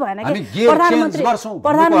अन्यथा कुरै भएन कि।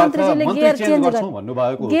 प्रधानमन्त्रीजीले गियर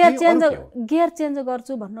चेन्ज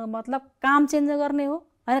गर्छु भन्नुको मतलब काम चेन्ज गर्ने हो,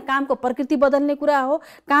 हैन कामको प्रकृति बदल्ने कुरा हो,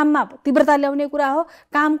 काममा तीव्रता ल्याउने कुरा हो,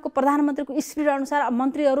 कामको प्रधानमन्त्रीको स्पिड अनुसार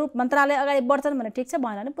मन्त्रीहरू मन्त्रालय अगाडि बढ्छन् भने ठिक छ,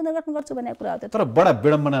 भएन भने पुनर्गठन गर्छु भन्ने कुरा हो। तर बडा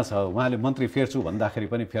विडम्बना छ, उहाँले मन्त्री फेर्छु भन्दाखेरि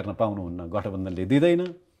पनि फेर्न पाउनुहुन्न, गठबन्धनले दिँदैन।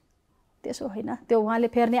 त्यसो होइन, त्यो उहाँले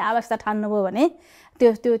फेर्ने आवश्यकता ठान्नुभयो भने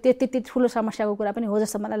त्यो त्यति ठुलो समस्याको कुरा पनि हो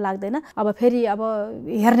जस्तो मलाई लाग्दैन। अब फेरि अब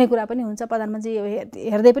हेर्ने कुरा पनि हुन्छ, प्रधानमन्त्री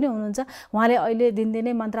हेर्दै पनि हुनुहुन्छ। उहाँले अहिले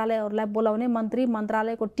दिनदिनै मन्त्रालयहरूलाई बोलाउने, मन्त्री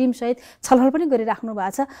मन्त्रालयको टिमसहित छलफल पनि गरिराख्नु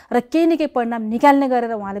भएको छ र केही न केही परिणाम निकाल्ने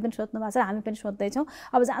गरेर उहाँले पनि सोच्नु भएको छ, हामी पनि सोच्दैछौँ।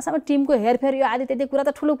 अब जहाँसम्म टिमको हेरफेर यो आदि त्यति कुरा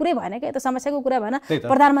त ठुलो कुरै भएन क्या, त्यो समस्याको कुरा भएन।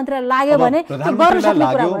 प्रधानमन्त्रीलाई लाग्यो भने गर्नु सक्ने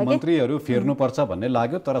कुरा हो। मन्त्रीहरू फेर्नुपर्छ भन्ने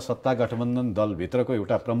लाग्यो, तर सत्ता गठबन्धन दलभित्रको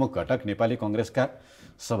एउटा प्रमुख घटक नेपाली कांग्रेसका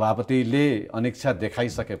सभापतिले अनिच्छा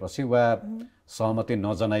देखाइसकेपछि वा सहमति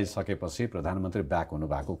नजनाइसकेपछि प्रधानमन्त्री ब्याक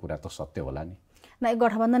हुनुभएको कुरा त सत्य होला नि। न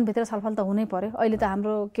गठबन्धनभित्र छलफल त हुनै पर्यो। अहिले त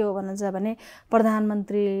हाम्रो के हो भन्नुहुन्छ भने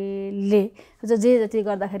प्रधानमन्त्रीले जे जति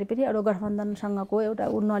गर्दाखेरि पनि एउटा गठबन्धनसँगको एउटा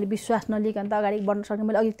उनीहरूले विश्वास नलिकन त अगाडि बढ्न सक्ने,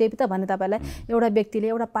 मैले अघि त्यही त भने तपाईँलाई, एउटा व्यक्तिले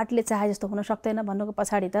एउटा पार्टीले चाहे जस्तो हुन सक्दैन भन्नुको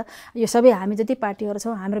पछाडि त यो सबै हामी जति पार्टीहरू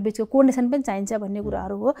छौँ हाम्रो बिचको कोर्डिनेसन पनि चाहिन्छ भन्ने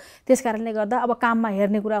कुराहरू हो। त्यस कारणले गर्दा अब काममा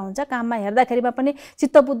हेर्ने कुरा हुन्छ, काममा हेर्दाखेरिमा पनि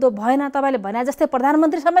चित्तबुद्ध भएन तपाईँले भने जस्तै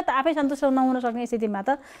प्रधानमन्त्री समेत आफै सन्तुष्ट नहुन सक्ने स्थितिमा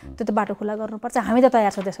त त्यो त बाटो खुला गर्नुपर्छ। हामी त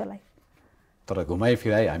तयार छौँ त्यसको लागि। तर घुमाइ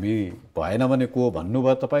फिराइ हामी भएन भने को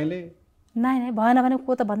भन्नुभयो तपाईँले? नाइ भएन भने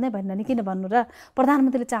को त भन्दै भएन नि, किन भन्नु र?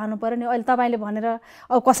 प्रधानमन्त्रीले चाहनु पर्यो नि। अहिले तपाईँले भनेर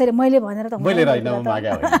अब कसैले मैले भनेर त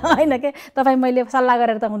होइन के, तपाईँ मैले सल्लाह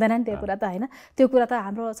गरेर त हुँदैन नि त्यो कुरा त, होइन? त्यो कुरा त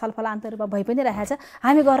हाम्रो छलफल आन्तरिकमा भइ पनि रहेको छ।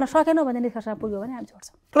 हामी गर्न सकेनौँ भने निष्कर्षमा पुग्यो भने हामी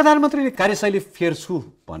छोड्छौँ। प्रधानमन्त्रीले कार्यशैली फेर्छु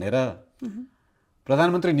भनेर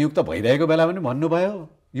प्रधानमन्त्री नियुक्त भइरहेको बेला पनि भन्नुभयो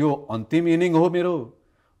यो अन्तिम इनिङ हो मेरो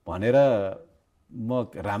भनेर,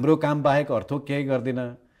 म राम्रो काम बाहेक अर्थो केही गर्दिनँ,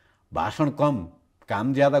 भाषण कम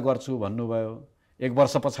काम ज्यादा गर्छु भन्नुभयो। एक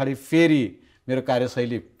वर्ष पछाडि फेरि मेरो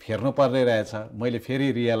कार्यशैली फेर्नु पर्ने रहेछ, मैले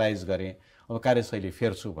फेरि रियलाइज गरेँ, अब कार्यशैली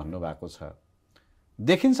फेर्छु भन्नुभएको छ।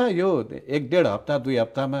 देखिन्छ यो 1-1.5 हप्ता 2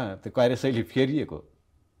 हप्तामा त्यो कार्यशैली फेरिएको?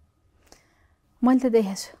 मैले त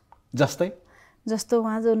देखेको छु। जस्तो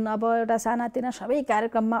उहाँ जुन अब एउटा सानातिना सबै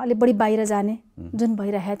कार्यक्रममा अलि बढी बाहिर जाने जुन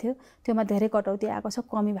भइरहेको थियो त्योमा धेरै कटौती आएको छ,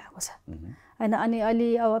 कमी भएको छ, होइन? अनि अलि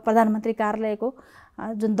अब प्रधानमन्त्री कार्यालयको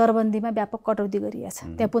जुन दरबन्दीमा व्यापक कटौती गरिएको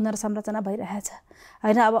छ, त्यहाँ पुनर्संरचना भइरहेको छ,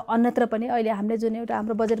 होइन? अब अन्यत्र पनि अहिले हामीले जुन एउटा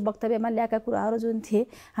हाम्रो बजेट वक्तव्यमा ल्याएका कुराहरू जुन थिए,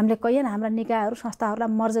 हामीले कैयन हाम्रा निकायहरू संस्थाहरूलाई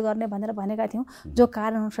मर्ज गर्ने भनेर भनेका थियौँ, जो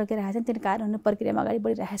कार्य हुन सकिरहेछन् तिनी कार्य हुने प्रक्रियामा अगाडि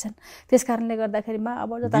बढिरहेछन्। त्यस कारणले गर्दाखेरिमा अब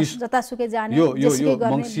जतासुकै जाने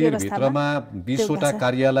भित्रमा 20वटा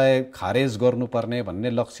कार्यालय खारेज गर्नुपर्ने भन्ने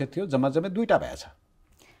लक्ष्य थियो, जम्मा 2टा भएछ,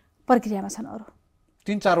 प्रक्रियामा छन्, अरू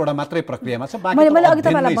 3-4वटा मात्रै प्रक्रियामा छ। मैले अघि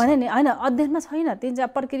तपाईँलाई भने नि, होइन अध्ययनमा छैन, 3-4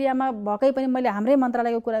 प्रक्रियामा भएकै पनि मैले हाम्रै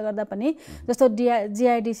मन्त्रालयको कुरा गर्दा पनि जस्तो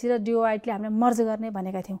जिआइडिसी र डिओआइटीले हामीले मर्ज गर्ने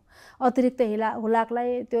भनेका थियौँ, अतिरिक्त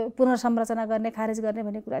हुलाकलाई त्यो पुनर्संरचना गर्ने खारेज गर्ने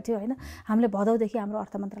भन्ने कुरा थियो, होइन? हामीले भदौदेखि हाम्रो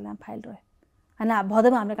अर्थ मन्त्रालयमा फाइल रह्यो, होइन?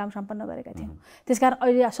 भदौमा हामीले काम सम्पन्न गरेका थियौँ। त्यसकारण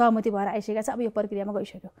अहिले सहमति भएर आइसकेको छ, अब यो प्रक्रियामा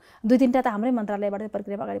गइसक्यो। 2-3टा त हाम्रै मन्त्रालयबाट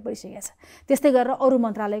प्रक्रियामा अगाडि बढिसकेको छ। त्यस्तै गरेर अरू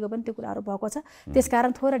मन्त्रालयको पनि त्यो कुराहरू भएको छ।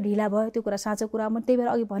 त्यसकारण थोरै ढिला भयो, त्यो कुरा साँचो कुरा। म त्यही भएर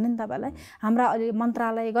अघि भने नि तपाईँलाई, हाम्रा अलि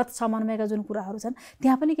मन्त्रालयगत समन्वयका जुन कुराहरू छन्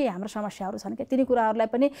त्यहाँ पनि केही हाम्रो समस्याहरू छन् क्या, तिनी कुराहरूलाई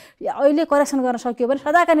पनि अहिले करेक्सन गर्न सकियो भने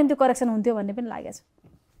सदाका निम्ति करेक्सन हुन्थ्यो भन्ने पनि लागेको छ।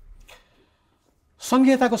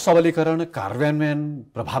 संघीयताको सबलीकरण, कार्यान्वयन,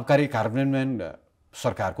 प्रभावकारी कार्यान्वयन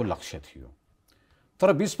सरकारको लक्ष्य थियो,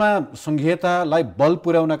 तर बीचमा संघीयतालाई बल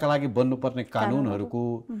पुर्याउनका लागि बन्नुपर्ने कानुनहरूको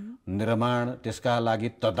निर्माण, त्यसका लागि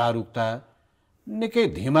तदारुकता निकै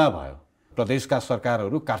धीमा भयो। प्रदेशका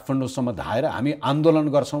सरकारहरू काठमाडौँसम्म धाएर हामी आन्दोलन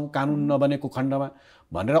गर्छौँ कानुन नबनेको खण्डमा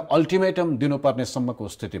भनेर अल्टिमेटम दिनुपर्ने सम्मको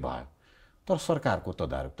स्थिति भयो, तर सरकारको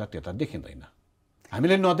तदारुकता त्यता देखिँदैन।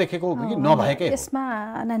 हामीले नदेखेको हो कि नभएकै हो? यसमा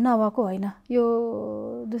नभएको होइन, यो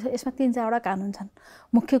यसमा 3-4वटा कानुन छन्।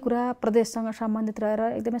 मुख्य कुरा प्रदेशसँग सम्बन्धित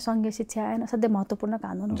रहेर एकदमै सङ्घीय शिक्षा ऐन असाध्यै महत्त्वपूर्ण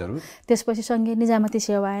कानुन हो। त्यसपछि सङ्घीय निजामती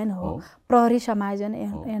सेवा ऐन हो, प्रहरी समायोजन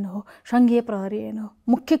ऐन हो, सङ्घीय प्रहरी ऐन हो।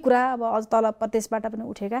 मुख्य कुरा अब अझ तल प्रदेशबाट पनि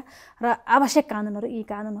उठेका र आवश्यक कानुनहरू यी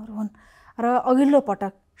कानुनहरू हुन्। र अघिल्लो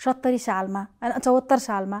पटक 70 सालमा 74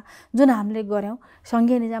 सालमा जुन हामीले गऱ्यौँ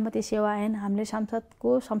सङ्घीय निजामती सेवा ऐन, हामीले संसदको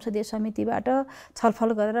संसदीय समितिबाट छलफल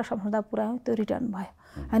गरेर सम्झौता पुर्यायौँ, त्यो रिटर्न भयो,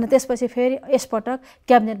 होइन? त्यसपछि फेरि यसपटक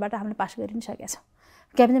क्याबिनेटबाट हामीले पास गरि पनि सकेका छौँ।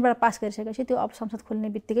 क्याबिनेटबाट पास गरिसकेपछि त्यो अब संसद खोल्ने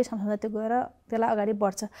बित्तिकै संसदमा त्यो गएर त्यसलाई अगाडि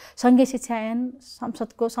बढ्छ। सङ्घीय शिक्षा ऐन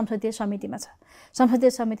संसदको संसदीय समितिमा छ, संसदीय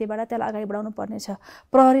समितिबाट त्यसलाई अगाडि बढाउनु पर्ने छ।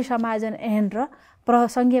 प्रहरी समायोजन ऐन र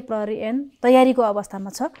सङ्घीय प्रहरी ऐन तयारीको अवस्थामा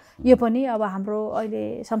छ। यो पनि अब हाम्रो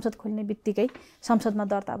अहिले संसद खोल्ने बित्तिकै संसदमा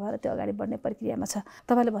दर्ता भएर त्यो अगाडि बढ्ने प्रक्रियामा छ।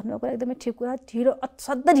 तपाईँले भन्नुभएको कुरा एकदमै ठिक कुरा, ढिलो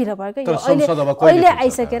असाध्यै ढिलो भयो क्या। अहिले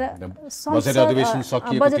आइसकेर अब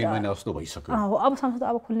संसद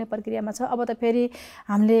अब खोल्ने प्रक्रियामा छ। अब त फेरि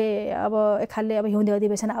हामीले अब एक खालले अब हिउँदे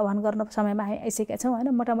अधिवेशन आह्वान गर्न समयमा आइसकेका छौँ होइन।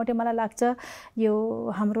 मोटामोटी मलाई लाग्छ यो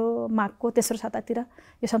हाम्रो माघको तेस्रो सातातिर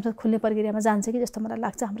यो संसद खुल्ने प्रक्रियामा जान्छ कि जस्तो मलाई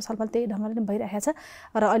लाग्छ। हाम्रो छलफल त्यही ढङ्गले नै भइरहेको छ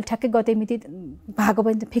र अहिले ठ्याक्कै गते मिति भएको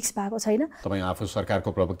पनि फिक्स भएको छैन। तपाईँ आफू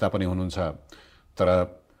सरकारको प्रवक्ता पनि हुनुहुन्छ, तर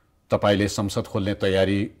तपाईँले संसद खोल्ने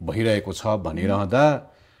तयारी भइरहेको छ भनिरहँदा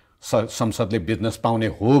संसदले बिजनेस पाउने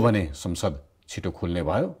हो भने संसद छिटो खुल्ने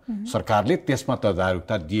भयो, सरकारले त्यसमा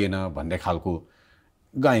तदारुकता दिएन भन्ने खालको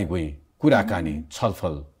गाईगुई कुराकानी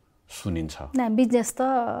छलफल सुनिन्छ। बिजनेस त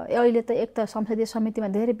अहिले त एक त संसदीय समितिमा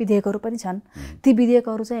धेरै विधेयकहरू पनि छन्। ती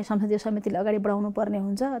विधेयकहरू चाहिँ संसदीय समितिले अगाडि बढाउनु पर्ने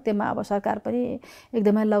हुन्छ। त्यसमा अब सरकार पनि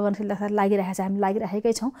एकदमै लगनशील लागिरहेको छ, हामी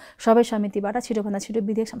लागिरहेकै छौँ। सबै समितिबाट छिटोभन्दा छिटो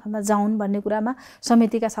विधेयक संसदमा जाउन् भन्ने कुरामा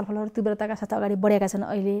समितिका छलफलहरू तीव्रताका साथ अगाडि बढेका छन्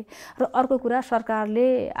अहिले। र अर्को कुरा,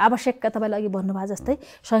 सरकारले आवश्यक, तपाईँले अघि भन्नुभयो जस्तै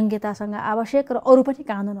संहितासँग आवश्यक र अरू पनि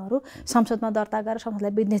कानुनहरू संसदमा दर्ता गरेर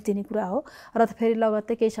संसदलाई बिजनेस दिने कुरा हो। र फेरि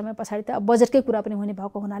लगत्तै केही समय पछाडि त बजेटकै कुरा पनि हुने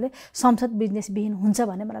भएको हुनाले संसद बिजनेसविहीन हुन्छ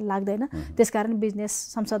भन्ने मलाई लाग्दैन। त्यसकारण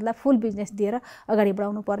बिजनेस संसदलाई फुल बिजनेस दिएर अगाडि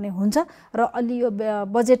बढाउनु पर्ने हुन्छ। र अलि यो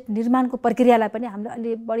बजेट निर्माणको प्रक्रियालाई पनि हामीले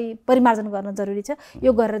अलि बढी परिमार्जन गर्न जरुरी छ।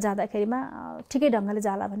 यो गरेर जाँदाखेरिमा ठिकै ढङ्गले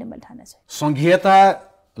जाला भन्ने मैले ठानेछु।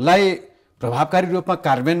 संघीयतालाई प्रभावकारी रूपमा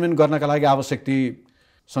कार्यान्वयन गर्नका लागि आवश्यक ती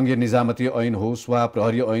संघीय निजामती ऐन होस् वा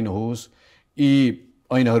प्रहरी ऐन होस्, यी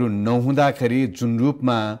ऐनहरू नहुँदाखेरि जुन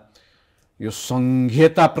रूपमा यो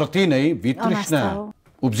संघीयताप्रति नै वितृष्णा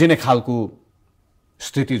उब्जिने खालको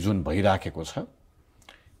स्थिति जुन भइराखेको छ,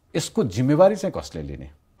 यसको जिम्मेवारी चाहिँ कसले लिने?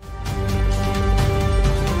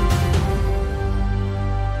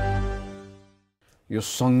 यो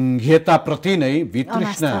संघीयताप्रति नै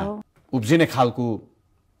वितृष्णा उब्जिने खालको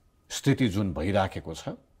स्थिति जुन भइराखेको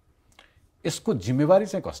छ, यसको जिम्मेवारी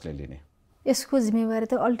चाहिँ कसले लिने? यसको जिम्मेवारी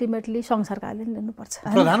त अल्टिमेटली सङ्घ सरकारले लिनुपर्छ।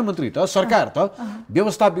 प्रधानमन्त्री त, सरकार त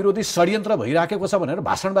व्यवस्था विरोधी षड्यन्त्र भइराखेको छ भनेर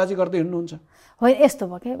भाषणबाजी गर्दै हिँड्नुहुन्छ। होइन, यस्तो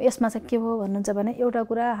भयो क्या। यसमा चाहिँ के भयो भन्नुहुन्छ भने, एउटा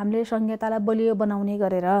कुरा हामीले संहितालाई बलियो बनाउने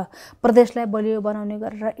गरेर, प्रदेशलाई बलियो बनाउने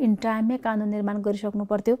गरेर इन टाइममै कानुन निर्माण गरिसक्नु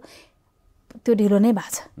पर्थ्यो। त्यो ढिलो नै भएको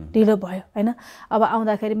छ, ढिलो भयो होइन। अब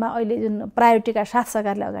आउँदाखेरिमा अहिले जुन प्रायोरिटीका साथ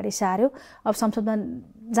सरकारले अगाडि सार्यो, अब संसदमा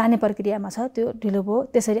जाने प्रक्रियामा छ, त्यो ढिलो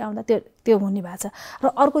भयो। त्यसरी आउँदा त्यो हुने भएको छ।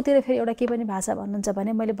 र अर्कोतिर फेरि एउटा के पनि भएको छ भन्नुहुन्छ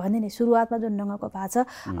भने, मैले भने नि सुरुवातमा जुन ढङ्गको भएको छ,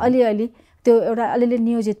 अलिअलि त्यो एउटा अलिअलि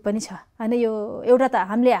नियोजित पनि छ होइन। यो एउटा त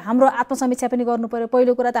हामीले हाम्रो आत्मसमीक्षा पनि गर्नु पर्यो।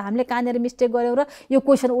 पहिलो कुरा त हामीले कहाँनिर मिस्टेक गऱ्यौँ र यो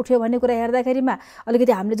क्वेसन उठ्यो भन्ने कुरा हेर्दाखेरिमा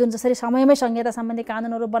अलिकति हामीले जुन जसरी समयमै संहिता सम्बन्धी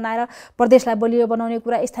कानुनहरू बनाएर प्रदेशलाई बलियो बनाउने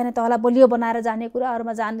कुरा, स्थानीय तहलाई बलियो बनाएर जाने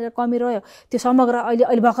कुराहरूमा जानेर कमी रह्यो। त्यो समग्र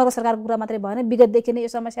अहिले भर्खरको सरकारको कुरा मात्रै भएन, विगतदेखि नै यो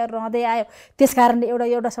समस्याहरू रहँदै आयो। त्यस कारणले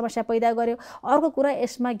एउटा समस्या पैदा गर्यो। अर्को कुरा,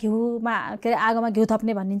 यसमा घिउमा के अरे आगोमा घिउ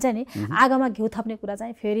थप्ने भनिन्छ नि, आगोमा घिउ थप्ने कुरा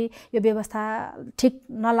चाहिँ फेरि यो व्यवस्था ठिक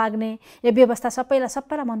नलाग्ने, व्यवस्था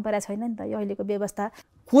सबैलाई मन परेको छैन नि त यो अहिलेको व्यवस्था।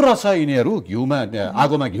 को रहेछ यिनीहरू घिउमा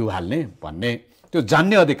आगोमा घिउ हाल्ने भन्ने त्यो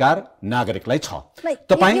जान्ने अधिकार नागरिकलाई छ।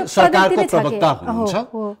 तपाईँ सरकारको प्रवक्ता हुनुहुन्छ,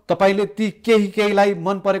 तपाईँले ती केहीलाई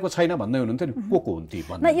मन परेको छैन भन्दै हुनुहुन्थ्यो नि, को हुन् ती?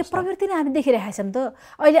 यो प्रवृत्ति नै हामी देखिरहेका छौँ त।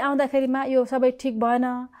 अहिले आउँदाखेरिमा यो सबै ठिक भएन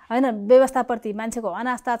होइन, व्यवस्थाप्रति मान्छेको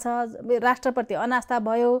अनास्था छ, राष्ट्रप्रति अनास्था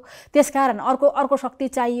भयो, त्यसकारण अर्को शक्ति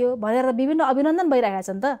चाहियो भनेर विभिन्न अभिनन्दन भइरहेका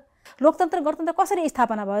छन् त। लोकतन्त्र गणतन्त्र कसरी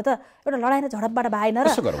स्थापना भयो त? एउटा लडाइँ र झडपबाट भएन र।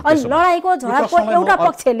 अनि लडाइँको झडपको एउटा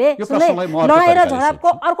पक्षले, लडाइँ र झडपको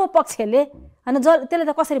अर्को पक्षले होइन, त्यसले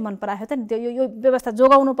त कसरी मन परायो त नि? त्यो यो व्यवस्था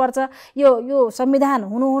जोगाउनु पर्छ, यो संविधान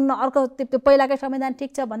हुनुहुन्न, अर्को त्यो पहिलाकै संविधान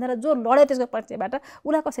ठिक छ भनेर जो लड्यो त्यसको पक्षबाट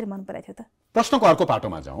उसलाई कसरी मन पराएको थियो त? प्रश्नको अर्को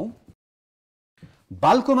पाटोमा जाउँ।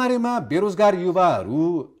 बालकुमारीमा बेरोजगार युवाहरू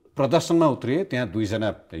प्रदर्शनमा उत्रिए, त्यहाँ 2 जना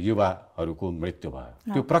युवाहरूको मृत्यु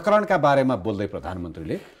भयो। त्यो प्रकरणका बारेमा बोल्दै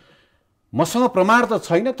प्रधानमन्त्रीले मसँग प्रमाण त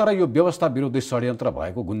छैन, तर यो व्यवस्था विरोधी षड्यन्त्र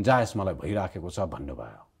भएको गुन्जायस मलाई भइराखेको छ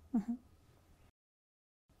भन्नुभयो।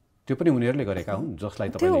 त्यो पनि उनीहरूले गरेका हुन् जसलाई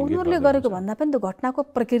त्यो उनीहरूले गरेको भन्दा पनि त्यो घटनाको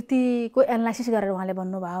प्रकृतिको एनालाइसिस गरेर उहाँले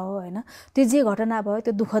भन्नुभयो होइन। त्यो जे घटना भयो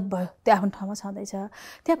त्यो दुःखद भयो, त्यो आफ्नो ठाउँमा छँदैछ।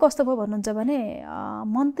 त्यहाँ कस्तो भयो भन्नुहुन्छ भने,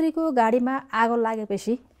 मन्त्रीको गाडीमा आगो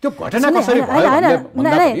लागेपछि त्यो घटना कसरी भयो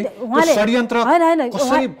उहाँले षड्यन्त्र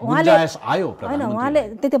कसरी गुन्जायस आयो? होइन, उहाँले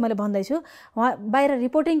त्यति मैले भन्दैछु। उहाँ बाहिर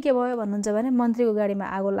रिपोर्टिङ के भयो भन्नुहुन्छ भने, मन्त्रीको गाडीमा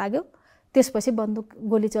आगो लाग्यो, त्यसपछि बन्दुक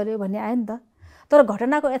गोली चल्यो भन्ने आयो नि त। तर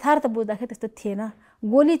घटनाको यथार्थ बुझ्दाखेरि त्यस्तो थिएन।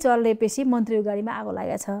 गोली चलेपछि मन्त्रीको गाडीमा आगो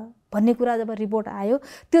लागेको छ भन्ने कुरा जब रिपोर्ट आयो,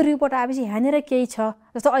 त्यो रिपोर्ट आएपछि यहाँनिर केही छ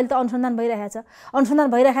जस्तो अहिले त अनुसन्धान भइरहेको छ, अनुसन्धान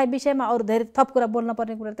भइरहेको विषयमा अरू धेरै थप कुरा बोल्न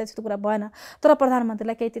पर्ने कुरा त्यस्तो कुरा भएन, तर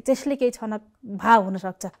प्रधानमन्त्रीलाई केही त्यसले केही छनक भाव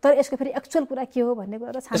हुनसक्छ, तर यसको फेरि एक्चुअल कुरा के हो भन्ने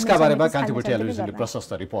कुरा त यसका बारेमा कान्तिपुर टेलिभिजनले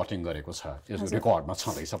प्रशस्त रिपोर्टिङ गरेको छ, यो रेकर्डमा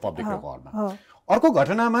छँदैछ, पब्लिक रेकर्डमा। अर्को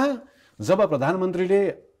घटनामा जब प्रधानमन्त्रीले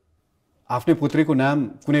आफ्नै पुत्रीको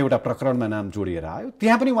नाम कुनै एउटा प्रकरणमा नाम जोडिएर आयो,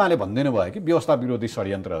 त्यहाँ पनि उहाँले भन्दिनु भयो कि व्यवस्था विरोधी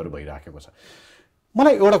षड्यन्त्रहरू भइराखेको छ।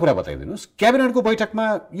 मलाई एउटा कुरा बताइदिनुहोस्, क्याबिनेटको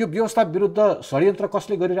बैठकमा यो व्यवस्था विरुद्ध षड्यन्त्र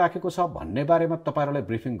कसले गरिराखेको छ भन्ने बारेमा तपाईँहरूलाई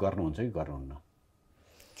ब्रिफिङ गर्नुहुन्छ कि गर्नुहुन्न?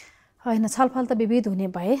 होइन, छलफल त विविध हुने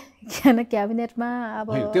भए, किन क्याबिनेटमा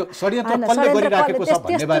अब त्यो षड्यन्त्र कसले गरिराखेको छ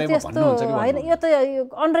भन्ने बारेमा भन्नुहुन्छ कि होइन, यो त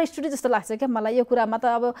अन्डर स्टडी जस्तो लाग्छ क्या मलाई। यो कुरामा त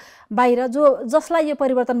अब बाहिर जसलाई यो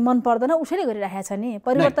परिवर्तन मन पर्दैन उसैले गरिरहेको छ नि।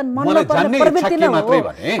 परिवर्तन मन नपर्ने प्रवृत्ति नै हो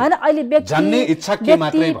होइन। अहिले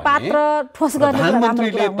व्यक्ति पात्र ठोस गर्ने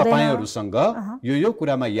प्रधानमन्त्रीले तपाईहरुसँग यो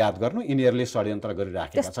कुरामा याद गर्नु, यिनीहरूले षड्यन्त्र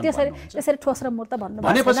गरिराखेका छन् त्यसरी ठोस र मूर्त भन्नु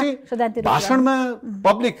भनेपछि भाषणमा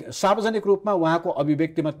पब्लिक सार्वजनिक रूपमा उहाँको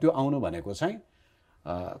अभिव्यक्तिमा त्यो भनेको चाहिँ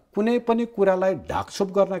कुनै पनि कुरालाई ढाकछोप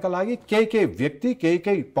गर्नका लागि केही व्यक्ति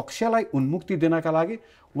केही पक्षलाई उन्मुक्ति दिनका लागि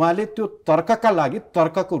उहाँले त्यो तर्कका लागि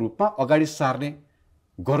तर्कको रूपमा अगाडि सार्ने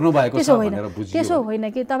गर्नुभएको छ भनेर बुझियो। त्यसो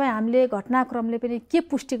होइन कि तपाईँ हामीले घटनाक्रमले पनि के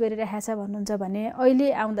पुष्टि गरिरहेको छ भन्नुहुन्छ भने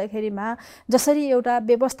अहिले आउँदाखेरिमा जसरी एउटा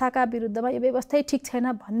व्यवस्थाका विरुद्धमा यो व्यवस्थै ठिक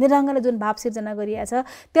छैन भन्ने ढङ्गले जुन भाव सिर्जना गरिएको छ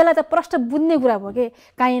त्यसलाई त प्रष्ट बुझ्ने कुरा भयो कि।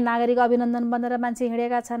 काहीँ नागरिक अभिनन्दन भनेर मान्छे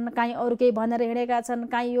हिँडेका छन्, काहीँ अरू केही भनेर हिँडेका छन्,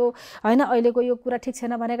 काहीँ यो होइन अहिलेको यो कुरा ठिक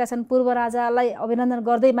छैन भनेका छन्, पूर्व राजालाई अभिनन्दन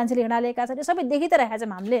गर्दै मान्छेले हिँडालेका छन्, यो सबै देखि त रहेका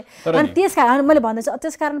छौँ हामीले। अनि त्यसकारण मैले भन्दैछु,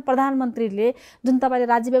 त्यसकारण प्रधानमन्त्रीले जुन तपाईँले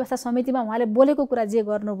राज्य व्यवस्था समितिमा उहाँले बोलेको कुरा जे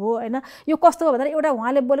गर्नुभयो होइन, यो कस्तो हो भन्दा एउटा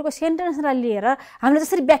उहाँले बोलेको सेन्टेन्सलाई लिएर हामीले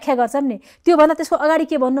जसरी व्याख्या गर्छौँ नि, त्यो भन्दा त्यसको अगाडि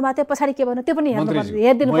के भन्नुभएको थियो पछाडि के भन्नु त्यो पनि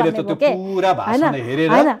हेरिदिनु पर्ने हो के होइन।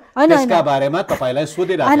 होइन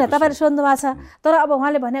तपाईँले सोध्नु भएको छ, तर अब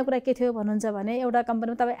उहाँले भनेको कुरा के थियो भन्नुहुन्छ भने एउटा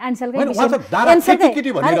कम्पनीमा तपाईँ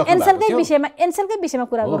एनसेलकै विषयमा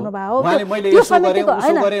कुरा गर्नुभयो हो। त्यो समितिको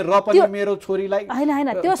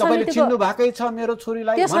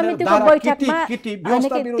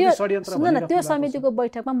त्यो समितिको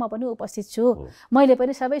बैठकमा म पनि उपस्थित छु। मैले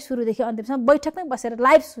पनि सबै सुरुदेखि अन्तिमसम्म बैठकमै बसेर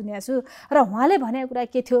लाइभ सुनेको छु र उहाँले भनेको कुरा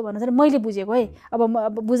के थियो भन्नु चाहिँ मैले बुझेको है। अब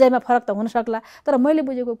बुझाइमा फरक त हुन सक्ला, तर मैले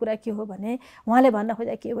बुझेको कुरा के हो भने उहाँले भन्न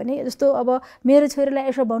खोजेको के हो भने जस्तो अब मेरो छोरीलाई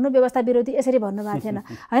यसो भन्नु व्यवस्था विरोधी यसरी भन्नुभएको थिएन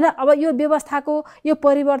होइन। अब यो व्यवस्थाको यो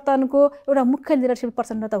परिवर्तनको एउटा मुख्य लिडरसिप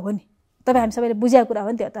प्रचण्ड त हो नि, तपाईँ हामी सबैले बुझेको कुरा हो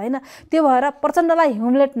नि त्यो त होइन। त्यो भएर प्रचण्डलाई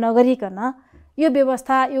ह्युमिलेट नगरिकन यो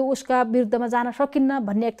व्यवस्था यो उसका विरुद्धमा जान सकिन्न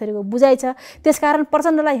भन्ने एक थरीको बुझाइ छ। त्यसकारण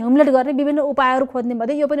प्रचण्डलाई ह्युमिलेट गर्ने विभिन्न उपायहरू खोज्ने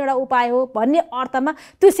मध्ये यो पनि एउटा उपाय हो भन्ने अर्थमा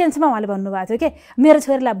त्यो सेन्समा उहाँले भन्नुभएको थियो कि मेरो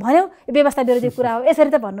छोरीलाई भन्यो यो व्यवस्था विरोधी कुरा हो यसरी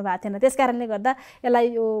त भन्नुभएको थिएन। त्यसकारणले गर्दा यसलाई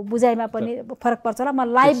यो बुझाइमा पनि फरक पर्छ होला। म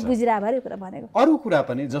लाइभ बुझिरहेको भएर यो कुरा भनेको। अरू कुरा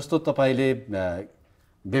पनि जस्तो तपाईँले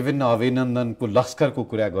विभिन्न अभिनन्दनको लस्करको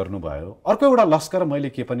कुरा गर्नुभयो, अर्को एउटा लस्कर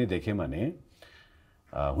मैले के पनि देखेँ भने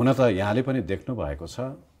हुन त यहाँले पनि देख्नु भएको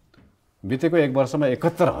छ, बितेको एक वर्षमा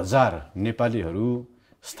 71,000 नेपालीहरू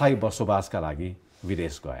स्थायी बसोबासका लागि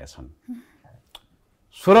विदेश गएछन्।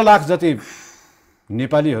 16 लाख जति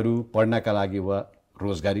नेपालीहरू पढ्नका लागि वा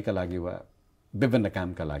रोजगारीका लागि वा विभिन्न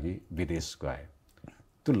कामका लागि विदेश गए।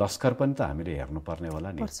 त्यो लस्कर पनि त हामीले हेर्नुपर्ने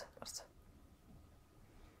होला नि।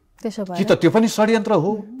 त्यसो भए कि त त्यो पनि षड्यन्त्र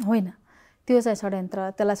हो? होइन, त्यो चाहिँ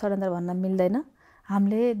षड्यन्त्र, त्यसलाई षड्यन्त्र भन्न मिल्दैन।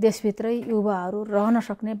 हामीले देशभित्रै युवाहरू रहन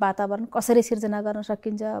सक्ने वातावरण कसरी सिर्जना गर्न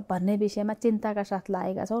सकिन्छ भन्ने विषयमा चिन्ताका साथ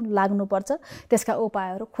लागेका छौँ, लाग्नुपर्छ, त्यसका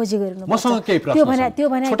उपायहरू खोजी गरिनुपर्छ। त्यो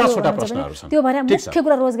भने मुख्य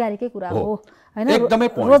कुरा रोजगारीकै कुरा हो होइन।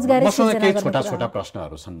 रोजगारी छोटा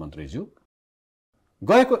प्रश्नहरू छन् मन्त्रीज्यू।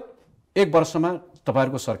 गएको एक वर्षमा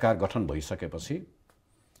तपाईँहरूको सरकार गठन भइसकेपछि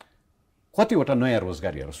कतिवटा नयाँ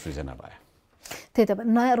रोजगारीहरू सृजना भए? त्यही त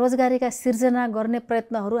नयाँ रोजगारीका सिर्जना गर्ने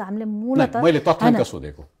प्रयत्नहरू हामीले मूलतः मैले तथ्याङ्क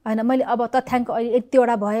सोधेको होइन। मैले अब तथ्याङ्क अहिले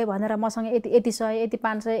यतिवटा भयो भनेर मसँग यति 100 यति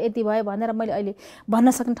 500 यति भयो भनेर मैले अहिले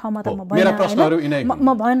भन्न सक्ने ठाउँमा त म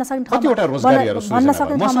भन्न सक्ने ठाउँमा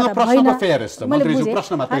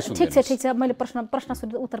ठिक छ मैले प्रश्न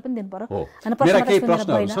सोधेर उत्तर पनि दिनु पर्यो होइन।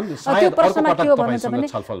 त्यो प्रश्नमा के हो भन्नुहुन्छ भने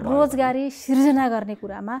रोजगारी सिर्जना गर्ने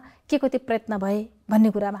कुरामा के कति प्रयत्न भए भन्ने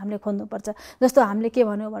कुरामा हामीले खोज्नुपर्छ। जस्तो हामीले के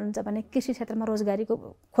भन्यो भन्नुहुन्छ भने कृषि क्षेत्रमा रोजगारीको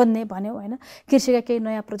खोज्ने भन्यौँ होइन, कृषिका केही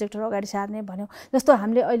नयाँ प्रोजेक्टहरू अगाडि सार्ने भन्यौँ। जस्तो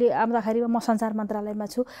हामीले अहिले आउँदाखेरि म सञ्चार मन्त्रालयमा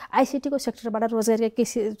छु, आइसिटीको सेक्टरबाट रोजगारीका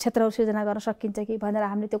केही क्षेत्रहरू सृजना गर्न सकिन्छ कि भनेर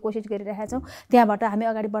हामीले त्यो कोसिस गरिरहेका छौँ। त्यहाँबाट हामी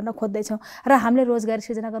अगाडि बढ्न खोज्दैछौँ र हामीले रोजगारी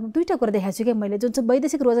सृजना गर्नु दुईवटा कुरा देखाएको छु कि मैले, जुन चाहिँ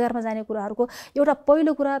वैदेशिक रोजगारमा जाने कुराहरूको एउटा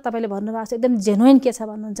पहिलो कुरा तपाईँले भन्नुभएको छ एकदम जेन्युन के छ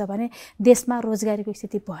भन्नुहुन्छ भने देशमा रोजगारीको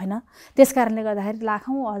स्थिति भएन, त्यस कारणले गर्दाखेरि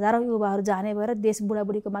लाखौँ हजारौँ युवाहरू जाने भएर देश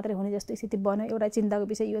बुढाबुढीको मात्रै हुने जस्तो स्थिति बन्यो। एउटा चिन्ताको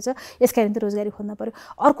विषय यो छ, यसका निम्ति रोजगारी खोज्न पर्यो।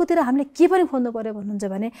 अर्कोतिर हामीले के पनि खोज्नु पर्यो भन्नुहुन्छ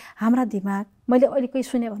भने हाम्रा दिमाग, मैले अहिले केही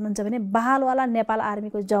सुने भन्नुहुन्छ भने बहालवाला नेपाल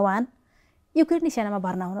आर्मीको जवान युक्रेनी सेनामा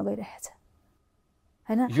भर्ना हुन गइरहेछ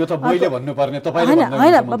हैन। यो त मैले भन्नुपर्ने तपाईले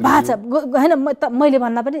हैन हैन मैले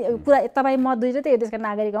भन्दा पनि कुरा तपाई म दुईटै यो देशका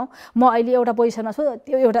नागरिक हौं। म अहिले एउटा पोजिसनमा छु,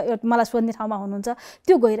 त्यो एउटा मलाई सोध्ने ठाउँमा हुनुहुन्छ,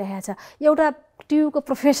 त्यो गइरहेछ। एउटा टियुको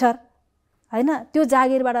प्रोफेसर हैन, त्यो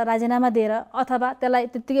जागिरबाट राजीनामा दिएर अथवा त्यसलाई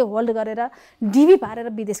त्यतिकै होल्ड गरेर डिबी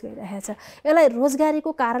पारेर विदेश गइरहेछ। यसलाई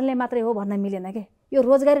रोजगारीको कारणले मात्रै हो भन्न मिलेन के, यो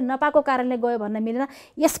रोजगारी नपाएको कारणले गयो भन्न मिलेन।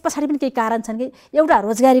 यस पछाडि पनि केही कारण छन् कि, एउटा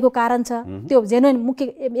रोजगारीको कारण छ, त्यो जेन्युन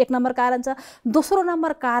मुख्य एक नम्बर कारण छ। दोस्रो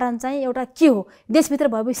नम्बर कारण चाहिँ एउटा के हो,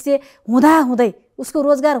 देशभित्र भविष्य हुँदाहुँदै उसको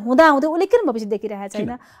रोजगार हुँदाहुँदै उसले किन भविष्य देखिरहेको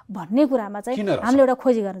छैन भन्ने कुरामा चाहिँ हामीले एउटा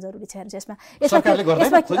खोजी गर्न जरुरी छ हेर्नुहोस्।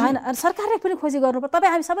 सरकारले पनि खोजी गर्नुपर्छ।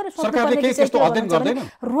 तपाईँ हामी सबैले सोच्नुपर्ने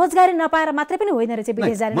रोजगारी नपाएर मात्रै पनि होइन रहेछ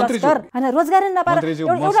विदेश जाने लस्कर हैन। रोजगारी नपाएर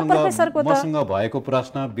एउटा प्रोफेसरको त मसँग भएको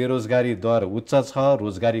प्रश्न बेरोजगारी दर उच्च छ,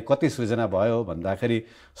 रोजगारी कति सृजना भयो भन्दाखेरि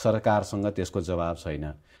सरकारसँग त्यसको जवाब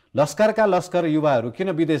छैन। लस्करका लस्कर युवाहरू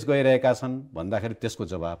किन विदेश गइरहेका छन् भन्दाखेरि त्यसको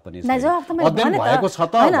जवाब पनि छैन। अध्ययन भएको छ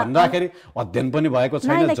त भन्दाखेरि अध्ययन पनि भएको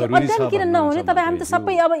छैन, जरुरी छ किन नहुने। तपाईँ हामी त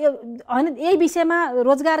सबै अब हैन यही विषयमा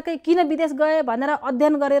रोजगारकै किन विदेश गए भनेर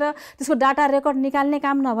अध्ययन गरेर त्यसको डाटा रेकर्ड निकाल्ने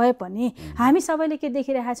काम नभए पनि हामी सबैले के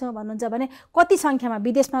देखिरहेका छौँ भन्नुहुन्छ भने कति सङ्ख्यामा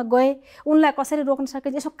विदेशमा गए, उनलाई कसरी रोक्न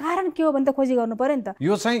सकिन्छ, यसको कारण के हो भने त खोजी गर्नु पर्यो नि त।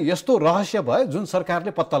 यो चाहिँ यस्तो रहस्य भयो जुन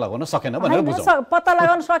सरकारले पत्ता लगाउन सकेन भनेर बुझौँ। पत्ता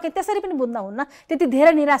लगाउन सके त्यसरी पनि बुझ्न हुन्न, त्यति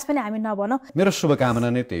धेरै निराश पनि हामी नबनौँ। मेरो शुभकामना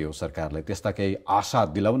नै त्यही हो, सरकारले त्यस्ता केही आशा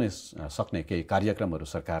दिलाउने सक्ने केही कार्यक्रमहरू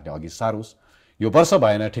सरकारले अघि सारोस्। यो वर्ष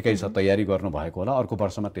भएन ठिकै छ, तयारी गर्नु भएको होला, अर्को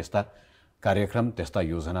वर्षमा त्यस्ता कार्यक्रम त्यस्ता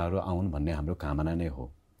योजनाहरू आउन् भन्ने हाम्रो कामना नै हो।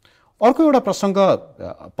 अर्को एउटा प्रसङ्ग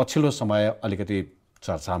पछिल्लो समय अलिकति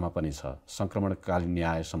चर्चामा पनि छ, संक्रमणकालीन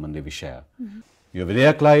न्याय सम्बन्धी विषय। यो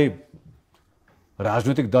विधेयकलाई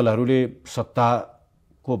राजनीतिक दलहरूले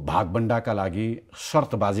सत्ताको भागबण्डाका लागि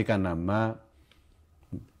शर्तबाजीका नाममा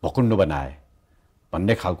भकुण्डो बनाए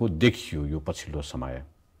भन्ने खालको देखियो यो पछिल्लो समय।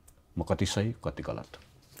 म कति सही कति गलत,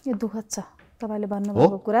 यो दुःखद छ तपाईँले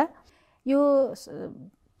भन्नुभएको कुरा। यो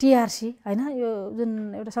टिआरसी हैन, यो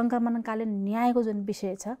जुन एउटा संक्रमणकालीन न्यायको जुन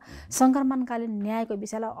विषय छ, संक्रमणकालीन न्यायको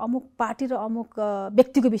विषयलाई अमुक पार्टी र अमुक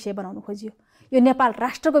व्यक्तिको विषय बनाउनु खोजियो। यो नेपाल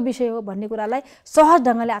राष्ट्रको विषय हो भन्ने कुरालाई सहज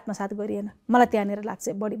ढङ्गले आत्मसात गरिएन, मलाई त्यहाँनिर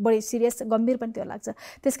लाग्छ। बढी सिरियस गम्भीर पनि त्यो लाग्छ।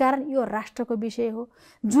 त्यसकारण यो राष्ट्रको विषय हो,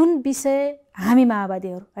 जुन विषय हामी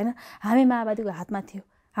माओवादीहरू हैन, हामी माओवादीको हातमा थियो।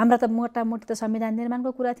 हाम्रा त मोटामोटी त संविधान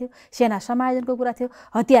निर्माणको कुरा थियो, सेना समायोजनको कुरा थियो,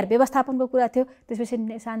 हतियार व्यवस्थापनको कुरा थियो,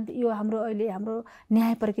 त्यसपछि शान्ति यो हाम्रो अहिले हाम्रो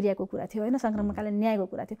न्याय प्रक्रियाको कुरा थियो हैन, संक्रमणकालीन न्यायको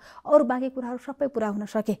कुरा थियो। अरू बाँकी कुराहरू सबै पुरा हुन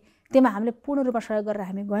सके, त्यसमा हामीले पूर्ण रूपमा सहयोग गरेर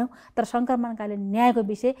हामी गयौँ। तर संक्रमणकालीन न्यायको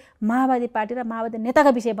विषय माओवादी पार्टी र माओवादी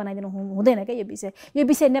नेताका विषय बनाइदिनु हुँदैन क्या। यो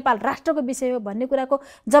विषय नेपाल राष्ट्रको विषय हो भन्ने कुराको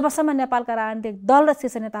जबसम्म नेपालका राजनीतिक दल र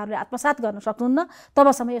शीर्ष नेताहरूले आत्मसात गर्न सक्नुहुन्न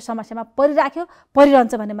तबसम्म यो समस्यामा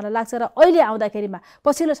परिरहन्छ भन्ने मलाई लाग्छ। र अहिले आउँदाखेरिमा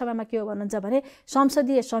पछिल्लो समयमा के हो भन्नुहुन्छ भने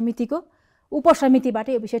संसदीय समितिको उपसमितिबाट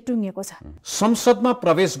यो विषय टुङ्गिएको छ। संसदमा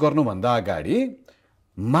प्रवेश गर्नुभन्दा अगाडि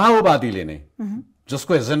माओवादीले नै,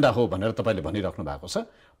 जसको एजेन्डा हो भनेर तपाईँले भनिराख्नु भएको छ,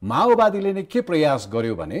 माओवादीले नै के प्रयास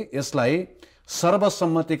गर्यो भने यसलाई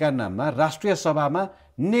सर्वसम्मतिका नाममा राष्ट्रिय सभामा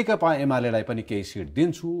नेकपा एमालेलाई पनि केही सिट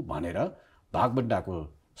दिन्छु भनेर भागबण्डाको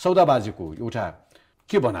सौदाबाजीको एउटा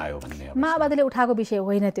के बनायो भन्ने। माओवादीले उठाएको विषय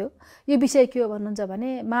होइन त्यो। यो विषय के हो भन्नुहुन्छ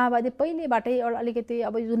भने माओवादी पहिलेबाटै अलिकति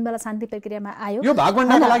अब जुन बेला शान्ति प्रक्रियामा आयो, यो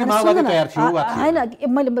भागबण्डाको लागि माओवादी तयार थियो हैन।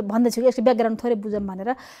 मैले भन्दैछु यसको ब्याकग्राउन्ड थोरै बुझौँ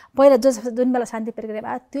भनेर। पहिला जुन बेला शान्ति प्रक्रियामा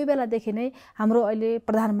आयो त्यो बेलादेखि नै हाम्रो अहिले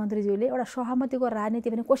प्रधानमन्त्रीज्यूले एउटा सहमतिको राजनीति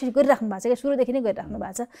पनि कोसिस गरिराख्नु भएको छ कि, सुरुदेखि नै गरिराख्नु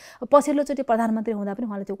भएको छ। पछिल्लोचोटि प्रधानमन्त्री हुँदा पनि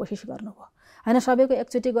उहाँले त्यो कोसिस गर्नुभयो हैन। सबैको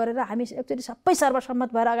एकचोटि गरेर हामी एकचोटि सबै सर्वसम्मत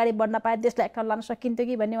भएर अगाडि बढ्न पाए देशलाई एक ठाउँ लान सकिन्थ्यो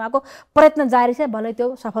कि भन्ने उहाँको प्रयत्न जारी छ। भलै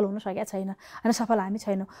त्यो सफल हुन सकेका छैन हैन, सफल हामी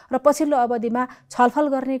छैनौँ। र पछिल्लो अवधिमा छलफल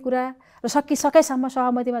गर्ने कुरा र सकेसम्म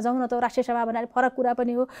सहमतिमा जाउँ न त, राष्ट्रिय सभा भनेर फरक कुरा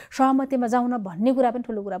पनि हो, सहमतिमा जाउँ न भन्ने कुरा पनि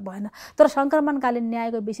ठुलो कुरा भएन। तर संक्रमणकालीन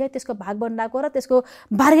न्यायको विषय, त्यसको भागबण्डाको र त्यसको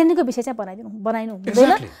बार्गेनिङको विषय चाहिँ बनाइनु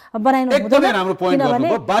हुँदैन।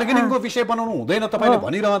 किनभने बार्गेनिङको विषय बनाउनु हुँदैन तपाईँले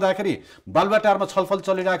भनिरहँदाखेरि बालुवाटारमा छलफल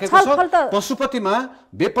चलिराखेको छ। पशुपतिमा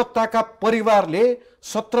बेपत्ताका परिवारले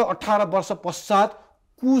 17-18 वर्ष पश्चात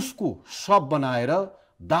कुसको शव बनाएर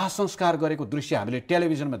दाह संस्कार गरेको दृश्य हामीले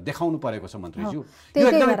टेलिभिजनमा देखाउनु परेको छ मन्त्रीज्यू। यो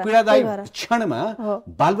एकदमै पीडादायी क्षणमा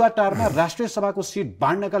बालुवाटारमा राष्ट्रिय सभाको सिट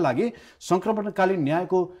बाँड्नका लागि संक्रमणकालीन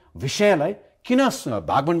न्यायको विषयलाई किन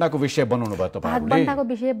भागभण्डाको विषय बनाउनु भयो तपाईहरुले? भागभण्डाको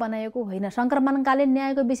विषय बनाएको होइन, संक्रमणकालीन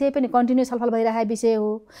न्यायको विषय पनि कन्टिन्यू छलफल भइरहेको विषय हो।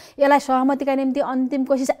 यसलाई सहमतिका निम्ति अन्तिम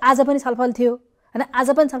कोसिस आज पनि छलफल थियो हैन, आज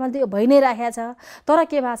पनि छलफल थियो, भइ नै राखेको छ। तर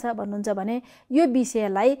के भएको छ भन्नुहुन्छ भने यो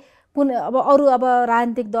विषयलाई कुन अरू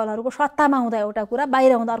राजनीतिक दलहरूको सत्तामा हुँदा एउटा कुरा,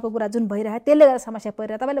 बाहिर हुँदा अर्को कुरा जुन भइरहेको, त्यसले गर्दा समस्या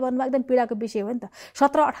परिरहेको। तपाईँले भन्नुभयो एकदम पीडाको विषय हो नि त।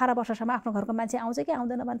 17-18 वर्षसम्म आफ्नो घरको मान्छे आउँछ कि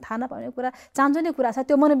आउँदैन भन्ने थाहा नपाउने कुरा, चान्चुने कुरा छ।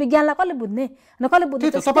 त्यो मनोविज्ञानलाई कसले बुझ्ने न कसले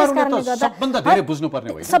बुझ्ने? सबभन्दा धेरै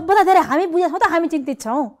बुझ्नुपर्ने होइन, सबभन्दा धेरै हामी बुझेछौँ त, हामी चिन्तित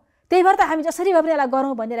छौँ। त्यही भएर त हामी जसरी भए पनि यसलाई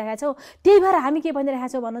गरौँ भनिरहेका छौँ। त्यही भएर हामी के भनिरहेका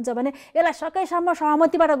छौँ भन्नुहुन्छ भने यसलाई सकेसम्म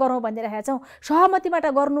सहमतिबाट गरौँ भनिरहेका छौँ। सहमतिबाट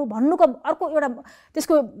गर्नु भन्नुको अर्को एउटा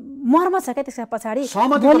त्यसको मर्म छ क्या। त्यसका पछाडि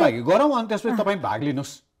सहमतिको लागि गरौँ अनि त्यसपछि तपाईँ भाग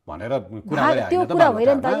लिनुहोस् भनेर कुरा गरे त्यो कुरा होइन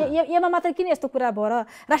नि त। यसमा मात्र किन यस्तो कुरा भयो र?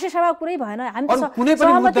 राष्ट्रिय सभाको कुरै भएन। हामी कुनै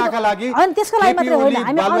पनि मुद्दाका लागि अनि त्यसको लागि मात्रै होइन,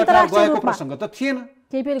 हामी अन्तर्राष्ट्रिय रूपमा प्रसङ्ग त थिएन।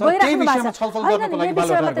 केही पनि गइराख्नु भएको छ। छलफल गर्नको लागि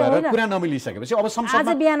बालुवाटार गएर कुरा नमिलिसकेपछि अब आज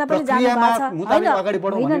बिहान पनि जानु भएको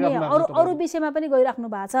छ होइन, अरू विषयमा पनि गइराख्नु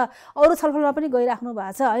भएको छ, अरू छलफलमा पनि गइराख्नु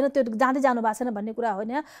भएको छ होइन। त्यो जाँदै जानु भएको छैन भन्ने कुरा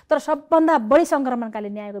होइन। तर सबभन्दा बढी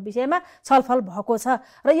संक्रमणकालीन न्यायको विषयमा छलफल भएको छ।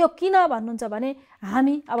 र यो किन भन्नुहुन्छ भने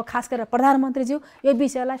हामी अब खास गरेर प्रधानमन्त्रीज्यू यो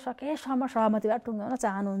विषयलाई सकेसम्म सहमतिबाट टुङ्ग्याउन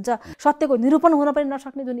चाहनुहुन्छ। सत्यको निरूपण हुन पनि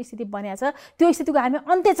नसक्ने जुन स्थिति बनिएको छ त्यो स्थितिको हामी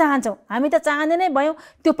अन्त्य चाहन्छौँ। हामी त चाहँदै नै भयौँ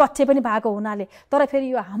त्यो पक्ष पनि भएको हुनाले। तर फेरि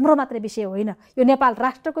यो हाम्रो मात्रै विषय होइन, यो नेपाल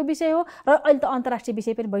राष्ट्रको विषय हो र अहिले त अन्तर्राष्ट्रिय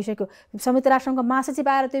विषय पनि भइसक्यो। संयुक्त राष्ट्रसङ्घको महासचिव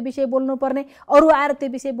आएर त्यो विषय बोल्नुपर्ने, अरू आएर त्यो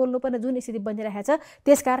विषय बोल्नुपर्ने जुन स्थिति बनिरहेको छ,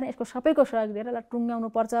 त्यसकारण यसको सबैको सहयोग लिएर यसलाई टुङ्ग्याउनु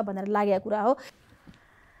पर्छ भनेर लागेको कुरा हो।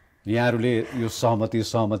 यहाँहरूले यो सहमति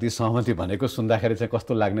भनेको सुन्दाखेरि चाहिँ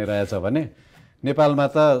कस्तो लाग्ने रहेछ भने नेपालमा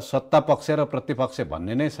त सत्ता पक्ष र प्रतिपक्ष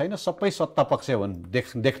भन्ने नै छैन, सबै सत्ता पक्ष हुन्।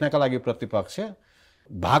 देख्नका लागि प्रतिपक्ष,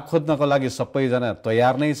 भाग खोज्नको लागि सबैजना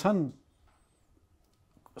तयार नै छन्।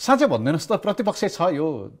 साँच्चै भनिदिनुहोस् त, प्रतिपक्ष छ यो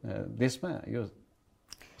देशमा? यो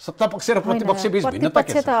सत्ता पक्ष र प्रतिपक्ष बीच भिन्नता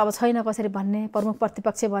के छ? प्रतिपक्ष त अब छैन कसरी भन्ने, प्रमुख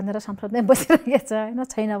प्रतिपक्ष भनेर संसदमै बसिरहेको छ होइन,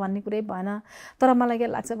 छैन भन्ने कुरै भएन। तर मलाई के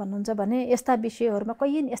लाग्छ भन्नुहुन्छ भने यस्ता विषयहरूमा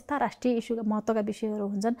कहीँ यस्ता राष्ट्रिय इस्युका महत्त्वका विषयहरू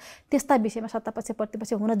हुन्छन्, त्यस्ता विषयमा सत्ता पक्ष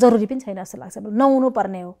प्रतिपक्ष हुन जरुरी पनि छैन जस्तो लाग्छ, नहुनु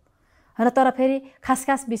पर्ने हो होइन। तर फेरि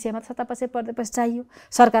खास विषयमा सत्ता पक्ष प्रतिपक्ष चाहियो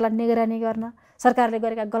सरकारलाई निगरानी गर्न, सरकारले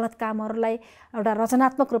गरेका गलत कामहरूलाई एउटा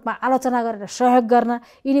रचनात्मक रूपमा आलोचना गरेर सहयोग गर्न,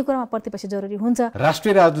 यिनी कुरामा प्रतिपक्ष जरुरी हुन्छ।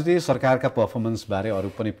 राष्ट्रिय राजनीति सरकारका पर्फर्मेन्सबारे अरू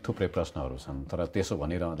पनि थुप्रै प्रश्नहरू छन्, तर त्यसो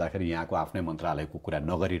भनिरहँदाखेरि यहाँको आफ्नै मन्त्रालयको कुरा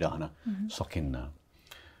नगरिरहन सकिन्न।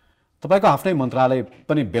 तपाईँको आफ्नै मन्त्रालय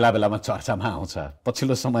पनि बेला बेलामा चर्चामा आउँछ।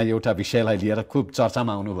 पछिल्लो समय एउटा विषयलाई लिएर खुब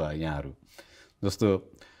चर्चामा आउनुभयो यहाँहरू, जस्तो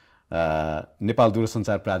नेपाल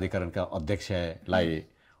दूरसञ्चार प्राधिकरणका अध्यक्षलाई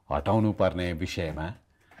हटाउनु पर्ने विषयमा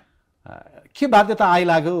के बाध्यता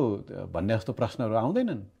आइलाग्यो भन्ने जस्तो प्रश्नहरू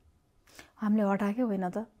आउँदैनन्? हामीले हटाएकै होइन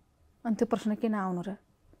त, अनि त्यो प्रश्न किन आउनु र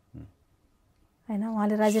होइन?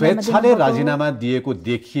 उहाँले स्वेच्छाले राजीनामा दिएको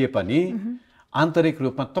देखिए पनि आन्तरिक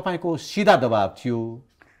रूपमा तपाईँको सिधा दबाब थियो?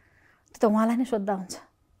 त्यो त उहाँलाई नै सोद्धा हुन्छ।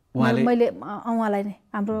 मैले उहाँलाई नै,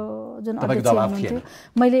 हाम्रो जुन अध्यक्ष हुनुहुन्थ्यो,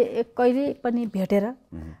 मैले कहिले पनि भेटेर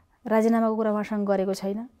राजीनामाको कुरा उहाँसँग गरेको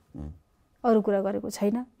छैन, अरू कुरा गरेको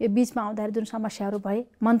छैन। यो बिचमा आउँदाखेरि जुन समस्याहरू भए,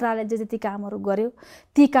 मन्त्रालयले जे जति कामहरू गर्यो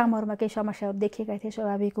ती कामहरूमा केही समस्याहरू देखिएका थिए,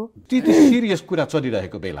 स्वाभाविक हो। त्यो सिरियस कुरा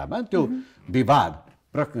चलिरहेको बेलामा, त्यो विवाद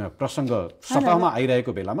प्रसङ्ग सतहमा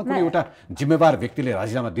आइरहेको बेलामा कुनै एउटा जिम्मेवार व्यक्तिले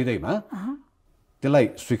राजीनामा दिँदैमा त्यसलाई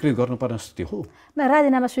स्वीकृत गर्नुपर्ने स्थिति हो न?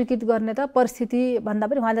 राजीनामा स्वीकृत गर्ने त परिस्थिति भन्दा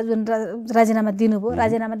पनि उहाँले जुन राजीनामा दिनुभयो,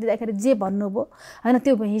 राजीनामा दिँदाखेरि जे भन्नुभयो होइन,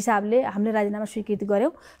 त्यो हिसाबले हामीले राजीनामा स्वीकृत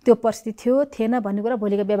गऱ्यौँ। त्यो परिस्थिति थियो थिएन भन्ने कुरा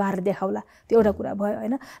भोलिको व्यवहार देखाउला, त्यो एउटा कुरा भयो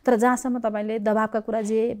होइन। तर जहाँसम्म तपाईँले दबावका कुरा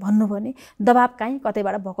जे भन्नुभयो नि, दबाव कहीँ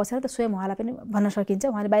कतैबाट भएको छ त स्वयं उहाँलाई पनि भन्न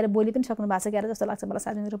सकिन्छ। उहाँले बाहिर बोली पनि सक्नु भएको छ क्या जस्तो लाग्छ मलाई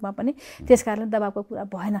सार्वजनिक रूपमा पनि। त्यस कारणले दबावको कुरा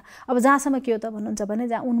भएन। अब जहाँसम्म के हो त भन्नुहुन्छ भने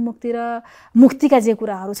जहाँ उन्मुक्ति र मुक्तिका जे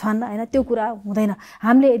कुराहरू छन् होइन, त्यो कुरा हुँदैन।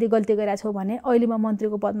 हामीले यदि गल्ती गरिरहेको छौँ भने अहिले म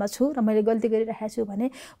मन्त्रीको पदमा छु र मैले गल्ती गरिरहेको छु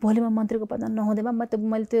भने भोलि म मन्त्रीको पदमा नहुँदैमा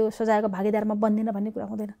मैले त्यो सजायको भागीदारमा बन्दिनँ भन्ने कुरा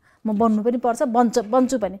हुँदैन। म बन्नु पनि पर्छ,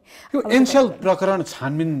 बन्छु पनि। यो एनसेल प्रकरण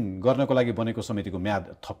छानबिन गर्नको लागि बनेको समितिको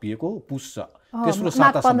म्याद थपिएको पुस तेस्रो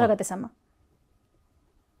माघ 15 गतेसम्म,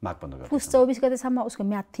 माघ 15 गते, पुस 24 गतेसम्म उसको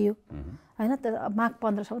म्याद थियो होइन, माघ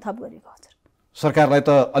 15 सम्म थप गरिएको। हजुर, सरकारलाई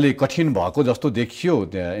त अलि कठिन भएको जस्तो देखियो।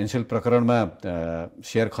 एनसेल प्रकरणमा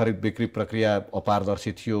सेयर खरिद बिक्री प्रक्रिया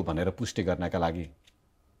अपारदर्शी थियो भनेर पुष्टि गर्नका लागि।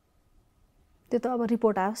 त्यो त अब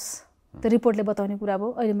रिपोर्ट आओस्, त्यो रिपोर्टले बताउने कुरा भयो।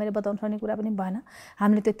 अहिले मैले बताउन सक्ने कुरा पनि भएन।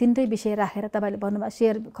 हामीले त्यो तीनटै विषय राखेर तपाईँले भन्नुभयो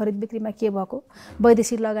सेयर खरिद बिक्रीमा के भएको,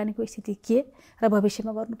 वैदेशिक लगानीको स्थिति के र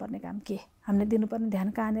भविष्यमा गर्नुपर्ने काम के, हामीले दिनुपर्ने ध्यान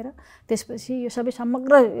कहाँनिर, त्यसपछि यो सबै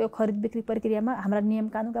समग्र यो खरिद बिक्री प्रक्रियामा हाम्रा नियम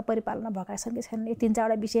कानुनका परिपालना भएका छन् कि छैनन्, यो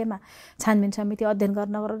 3-4वटा विषयमा छानबिन समिति अध्ययन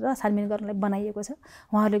गर्न र छानबिन गर्नलाई बनाइएको छ।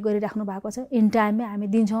 उहाँहरूले गरिराख्नु भएको छ। इन टाइममै हामी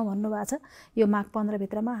दिन्छौँ भन्नुभएको छ। यो माघ 15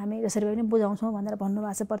 भित्रमा हामी जसरी पनि बुझाउँछौँ भनेर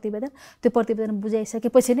भन्नुभएको छ प्रतिवेदन। त्यो प्रतिवेदन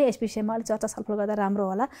बुझाइसकेपछि नै यस विषयमा अलिक चर्चा छलफल गर्दा राम्रो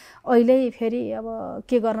होला। अहिले फेरि अब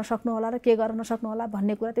के गर्न सक्नु होला र के गर्न नसक्नु होला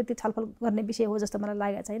भन्ने कुरा त्यति छलफल गर्ने विषय हो जस्तो मलाई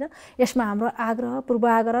लागेको छैन। यसमा हाम्रो आग्रह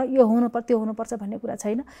पूर्वाग्रह यो हुनुपर्छ त्यो हुनुपर्छ भन्ने कुरा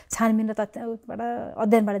छैन। छानबिन र तथ्यबाट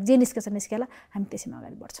अध्ययनबाट जे निस्केला हामी त्यसैमा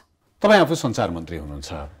अगाडि बढ्छौँ। तपाईँ आफू सञ्चार मन्त्री हुनुहुन्छ,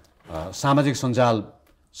 सामाजिक सञ्जाल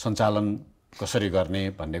सञ्चालन कसरी गर्ने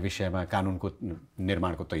भन्ने विषयमा कानुनको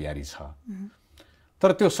निर्माणको तयारी छ, तर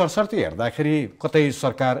त्यो सरसर्ती हेर्दाखेरि कतै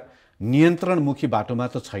सरकार नियन्त्रणमुखी बाटोमा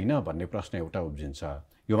त छैन भन्ने प्रश्न एउटा उब्जिन्छ।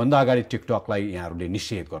 योभन्दा अगाडि टिकटकलाई यहाँहरूले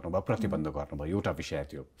निषेध गर्नुभयो, प्रतिबन्ध गर्नुभयो, एउटा विषय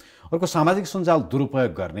थियो। अर्को सामाजिक सञ्जाल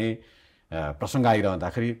दुरुपयोग गर्ने प्रसङ्ग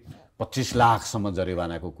आइरहँदाखेरि 25 लाखसम्म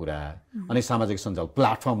जरिवानाको कुरा, अनि सामाजिक सञ्जाल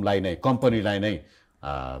प्लाटफर्मलाई नै कम्पनीलाई नै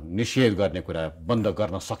निषेध गर्ने कुरा, बन्द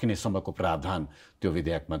गर्न सकिनेसम्मको प्रावधान त्यो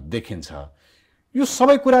विधेयकमा देखिन्छ। यो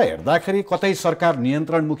सबै कुरा हेर्दाखेरि कतै सरकार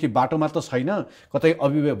नियन्त्रणमुखी बाटोमा त छैन, कतै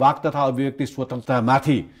वाक तथा अभिव्यक्ति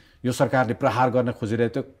स्वतन्त्रतामाथि यो सरकारले प्रहार गर्न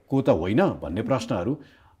खोजिरहेको त होइन भन्ने प्रश्नहरू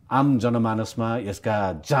आम जनमानसमा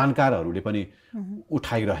यसका जानकारहरूले पनि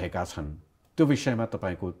उठाइरहेका छन्। त्यो विषयमा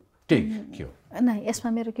तपाईँको टेक के हो? यसमा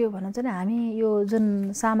मेरो के हो भन्नुहुन्छ भने हामी यो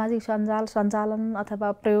जुन सामाजिक सञ्जाल सञ्चालन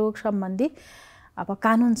अथवा प्रयोग सम्बन्धी अब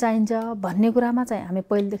कानुन चाहिन्छ भन्ने कुरामा चाहिँ हामी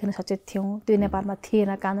पहिलेदेखि नै सचेत थियौँ। त्यो नेपालमा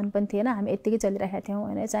थिएन, कानुन पनि थिएन, हामी यत्तिकै चलिरहेका थियौँ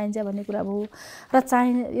होइन। चाहिन्छ भन्ने कुरा भयो र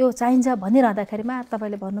यो चाहिन्छ भनिरहँदाखेरिमा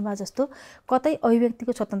तपाईँले भन्नुभयो जस्तो कतै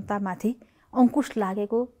अभिव्यक्तिको स्वतन्त्रतामाथि अङ्कुश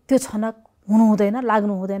लागेको त्यो छनक हुनु हुँदैन,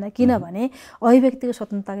 लाग्नु हुँदैन। किनभने अभिव्यक्तिको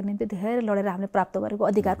स्वतन्त्रताको निम्ति धेरै लडेर हामीले प्राप्त गरेको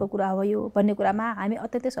अधिकारको कुरा हो यो भन्ने कुरामा हामी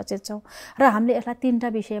अत्यन्तै सचेत छौँ र हामीले यसलाई 3टा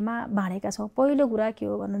विषयमा बाँडेका छौँ। पहिलो कुरा के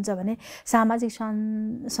हो भन्नुहुन्छ भने सामाजिक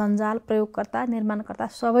सञ्जाल प्रयोगकर्ता निर्माणकर्ता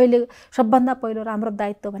सबभन्दा पहिलो राम्रो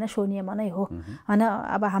दायित्व भने स्वनियमन नै हो होइन।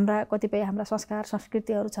 अब हाम्रा कतिपय हाम्रा संस्कार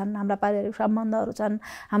संस्कृतिहरू छन्, हाम्रा पारिवारिक सम्बन्धहरू छन्,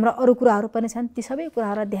 हाम्रा अरू कुराहरू पनि छन्। ती सबै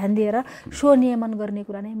कुराहरूलाई ध्यान दिएर स्वनियमन गर्ने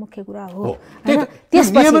कुरा नै मुख्य कुरा हो।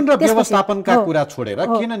 का कुरा छोडेर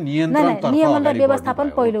किन नियमन र व्यवस्थापन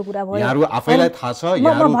पहिलो कुरा भयो। यहाँहरू आफैलाई थाहा छ,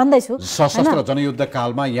 यहाँहरू सशस्त्र जनयुद्ध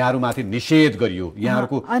कालमा यहाँहरूमाथि निषेध गरियो।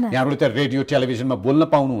 यहाँहरूले त रेडियो टेलिभिजनमा बोल्न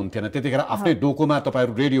पाउनुहुन्थेन, त्यतिखेर आफ्नै डोकोमा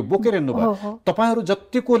तपाईँहरू रेडियो बोकेर हिँड्नुभयो। तपाईँहरू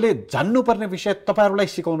जतिकोले जान्नुपर्ने विषय तपाईँहरूलाई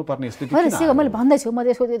सिकाउनु पर्ने स्थिति मैले भन्दैछु। म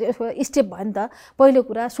यसको स्टेप भयो नि त। पहिलो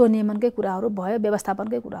कुरा स्वनियमनकै कुराहरू भयो,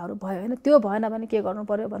 व्यवस्थापनकै कुराहरू भयो होइन। त्यो भएन भने के गर्नु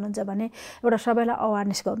पर्यो भन्नुहुन्छ भने एउटा सबैलाई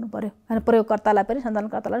अवेरनेस गर्नु पर्यो होइन। प्रयोगकर्तालाई पनि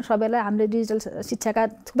सञ्चालनकर्तालाई सबैलाई हामीले डिजिटल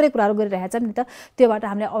शिक्षाका थुप्रै कुराहरू गरिरहेका छौँ नि त। त्योबाट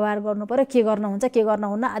हामीले अवेर गर्नु पर्यो, के गर्न हुन्छ के गर्न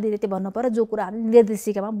हुन्न आदि रीति भन्नु पर्यो। जो कुरा हामीले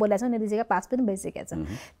निर्देशिकामा बोलेका छौँ, निर्देशिका पास पनि भइसकेका छ।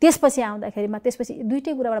 त्यसपछि आउँदाखेरिमा त्यसपछि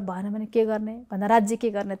दुईटै कुराबाट भएन भने के गर्ने भन्दा राज्य के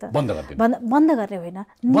गर्ने त? बन्द गर्ने होइन,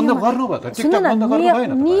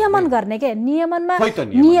 नियमन गर्ने के।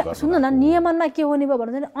 नियमनमा सुन्नु न, नियमनमा के हुने भयो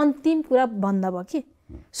भन्नुहुन्छ भने अन्तिम कुरा बन्द भयो कि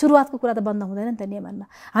सुरुवातको कुरा त बन्द हुँदैन नि त नियमनमा।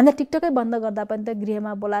 हामीले टिकटकै बन्द गर्दा पनि त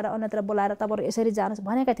गृहमा बोलाएर अन्यत्र बोलाएर तपाईँहरू यसरी जानुहोस्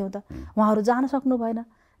भनेका थियौँ त। उहाँहरू जान सक्नु भएन,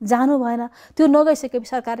 जानु भएन। त्यो नगइसकेपछि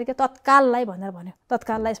सरकारले के तत्काललाई भनेर भन्यो,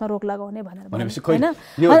 तत्काललाई यसमा रोक लगाउने भनेर होइन।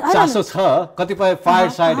 चासो छ कतिपय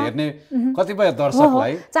फायरसाइड हेर्ने कतिपय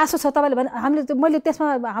दर्शकलाई चासो छ तपाईँले भने हामीले मैले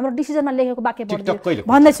त्यसमा हाम्रो डिसिजनमा लेखेको वाक्य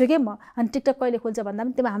भन्दैछु कि म। अनि टिकटक कहिले खोल्छ भन्दा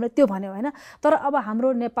पनि त्यसमा हामीले त्यो भन्यो होइन। तर अब हाम्रो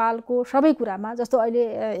नेपालको सबै कुरामा जस्तो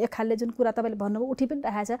अहिले एक खालले जुन कुरा तपाईँले भन्नुभयो उठी पनि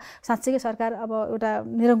राखेको छ। साँच्चैकै सरकार अब एउटा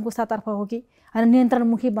निरङ्कुशतातर्फ हो कि होइन,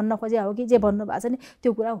 नियन्त्रणमुखी बन्न खोजे हो कि जे भन्नुभएको छ नि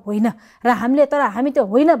त्यो कुरा होइन। र हामीले तर हामी त्यो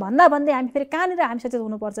होइन भन्दा भन्दै हामी फेरि कहाँनिर हामी सचेत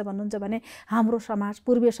हुनुपर्छ भन्नुहुन्छ भने हाम्रो समाज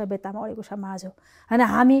पूर्वीय सभ्यतामा अडेको समाज हो होइन।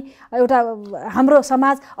 हामी एउटा हाम्रो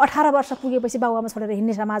समाज 18 वर्ष पुगेपछि बाबुआमा छोडेर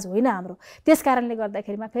हिँड्ने समाज होइन हाम्रो। त्यस कारणले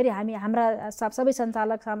गर्दाखेरिमा फेरि हामी हाम्रा सबै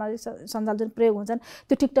सञ्चालक सामाजिक सञ्जाल जुन प्रयोग हुन्छन्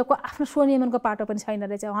त्यो टिकटकको आफ्नो स्वनियमनको पाटो पनि छैन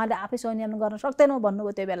रहेछ। उहाँले आफै स्वनियमन गर्न सक्दैनौँ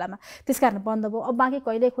भन्नुभयो त्यो बेलामा। त्यस कारण बन्द भयो। अब बाँकी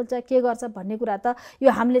कहिले खोल्छ के गर्छ भन्ने कुरा त यो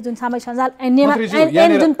हामीले जुन सामाजिक सञ्जाल एन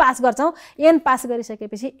जुन पास गर्छौँ, एन पास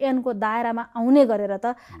गरिसकेपछि एनको दायरामा आउने गरेर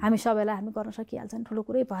त हामी सबैलाई हामी गर्न सकिहाल्छन्, ठुलो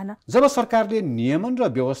कुरै भएन। जब सरकारले नियमन र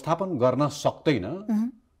व्यवस्थापन गर्न सक्दैन,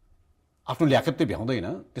 आफ्नो ल्याकत भ्याउँदैन,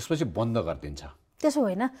 त्यसपछि बन्द गरिदिन्छ। त्यसो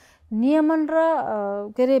होइन, नियमन र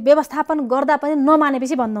के अरे व्यवस्थापन गर्दा पनि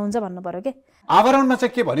नमानेपछि बन्द हुन्छ भन्नु पर्यो के। आवरणमा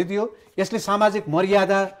चाहिँ के भनिदियो, यसले सामाजिक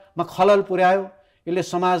मर्यादामा खलल पुर्यायो, यसले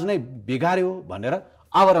समाज नै बिगार्यो भनेर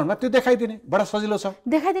आवरणमा त्यो देखाइदिने बडा सजिलो छ।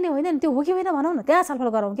 देखाइदिने होइन नि, त्यो हो कि होइन भनौँ न, त्यहाँ छलफल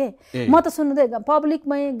गरौँ के। म त सुन्नु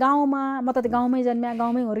पब्लिकमै गाउँमा, म त गाउँमै जन्मिया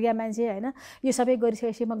गाउँमै हुर्किया मान्छे होइन। यो सबै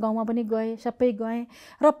गरिसकेपछि म गाउँमा पनि गएँ, सबै गएँ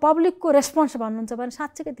र पब्लिकको रेस्पोन्स भन्नुहुन्छ भने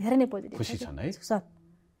साँच्चै धेरै नै पोजिटिभ खुसी छन् है सर।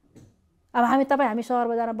 अब हामी सहर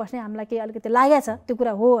बजारमा बस्ने हामीलाई केही अलिकति लागेको छ, त्यो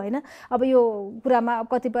कुरा हो होइन। अब यो कुरामा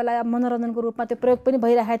कतिपयलाई मनोरञ्जनको रूपमा त्यो प्रयोग पनि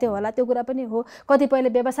भइरहेको थियो होला, त्यो कुरा पनि हो। कतिपयले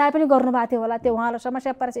व्यवसाय पनि गर्नुभएको थियो होला, त्यो उहाँलाई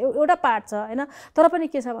समस्या परेछ, एउटा पार्ट छ होइन। तर पनि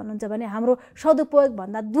के छ भन्नुहुन्छ भने हाम्रो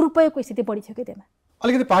सदुपयोगभन्दा दुरुपयोगको स्थिति बढी थियो कि त्यसमा।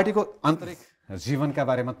 अलिकति पार्टीको आन्तरिक जीवनका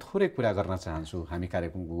बारेमा थोरै कुरा गर्न चाहन्छु। हामी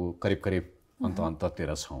कार्यक्रमको करिब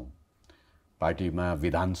अन्ततिर छौँ। पार्टीमा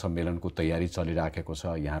विधान सम्मेलनको तयारी चलिराखेको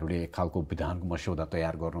छ। यहाँहरूले एक खालको विधानको मस्यौदा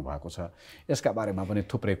तयार गर्नुभएको छ। यसका बारेमा पनि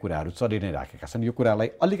थुप्रै कुराहरू चलि नै राखेका छन्। यो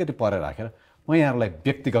कुरालाई अलिकति पर राखेर म यहाँहरूलाई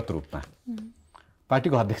व्यक्तिगत रूपमा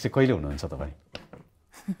पार्टीको अध्यक्ष कहिले हुनुहुन्छ तपाईँ?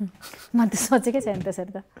 म त सोचेकै छैन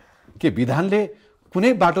त्यसरी त। के विधानले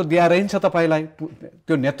कुनै बाटो दिएर तपाईँलाई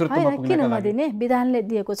त्यो नेतृत्वमा पुग्नका किन लागि? नदिने? विधानले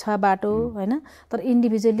दिएको छ बाटो होइन। तर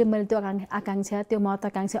इन्डिभिजुअली मैले त्यो आकाङ्क्षा, त्यो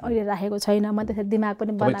महत्त्वाकाङ्क्षा अहिले राखेको छैन। म त्यसरी दिमाग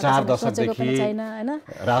पनि बनाएको छैन होइन।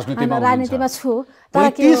 राजनीतिमा छु।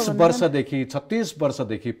 तर 36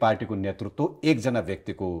 वर्षदेखि पार्टीको नेतृत्व एकजना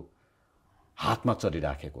व्यक्तिको हातमा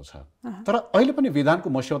चलिराखेको छ। तर अहिले पनि विधानको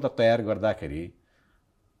मस्यौदा तयार गर्दाखेरि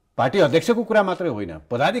पार्टी अध्यक्षको कुरा मात्रै होइन,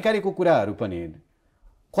 पदाधिकारीको कुराहरू पनि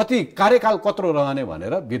कति कार्यकाल कत्रो रहने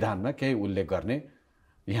भनेर विधानमा केही उल्लेख गर्ने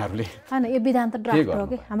यहाँहरूले हैन। यो विधान त ड्राफ्ट हो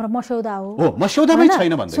कि हाम्रो मस्यौदा हो। मस्यौदामै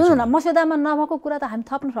छैन भन्दै सुन्नु न, मस्यौदामा नभएको कुरा त हामी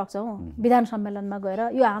थप्न सक्छौँ विधान सम्मेलनमा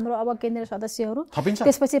गएर। यो हाम्रो अब केन्द्रीय सदस्यहरू,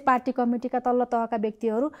 त्यसपछि पार्टी कमिटीका तल्लो तहका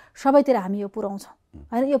व्यक्तिहरू सबैतिर हामी यो पुर्याउँछौँ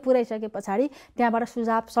होइन। यो पुर्याइसके पछाडि त्यहाँबाट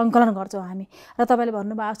सुझाव सङ्कलन गर्छौँ हामी। र तपाईँले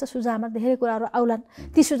भन्नुभएको जस्तो सुझावमा धेरै कुराहरू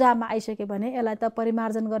आउलान्। ती सुझावमा आइसक्यो भने यसलाई त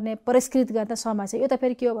परिमार्जन गर्ने, परिष्कृत गर्ने समय छ। यो त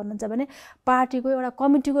फेरि के हो भन्नुहुन्छ भने पार्टीको एउटा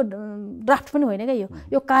कमिटीको ड्राफ्ट पनि होइन क्या,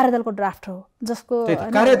 यो कार्यदलको ड्राफ्ट हो। जसको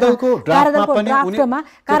कार्यदलको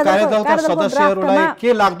सदस्यहरूलाई के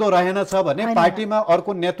लाग्दो रहेनछ भने पार्टीमा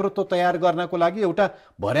अर्को नेतृत्व तयार गर्नको लागि एउटा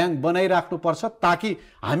भर्याङ बनाइराख्नुपर्छ, ताकि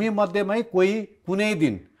हामी मध्येमै कोही कुनै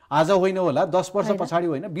दिन, आज होइन होला 10 वर्ष पछाडि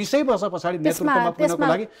होइन 20 वर्ष पछाडि नेतृत्वमा पुग्नको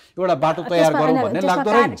लागि एउटा बाटो तयार गरौँ भन्ने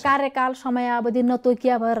लाग्दो रहेछ। कार्यकाल समयावधि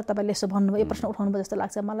नतोकिया भएर तपाईँले यसो भन्नुभयो, यो प्रश्न उठाउनुभयो जस्तो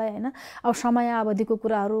लाग्छ मलाई होइन। अब समयावधिको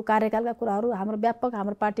कुराहरू, कार्यकालका कुराहरू हाम्रो व्यापक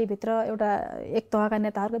हाम्रो पार्टीभित्र एउटा एक तहका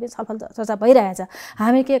नेताहरूको बिच छलफल चर्चा भइरहेछ।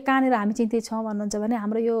 हामी कहाँनिर हामी चिन्तित छौँ भन्नुहुन्छ भने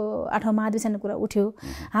हाम्रो यो 8औं महाधिवेशनको कुरा उठ्यो,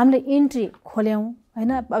 हामीले इन्ट्री खोल्यौँ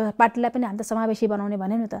होइन। पार्टीलाई पनि हामी त समावेशी बनाउने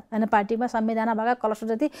भन्यो नि त होइन। पार्टीमा संविधानमा भएका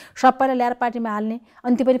कलस्टर जति सबैलाई ल्याएर पार्टीमा हाल्ने,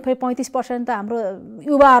 अनि त्यो पनि फेरि 35% त हाम्रो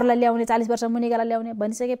युवाहरूलाई ल्याउने, 40 वर्ष मुनिकालाई ल्याउने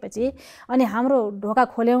भनिसकेपछि अनि हाम्रो ढोका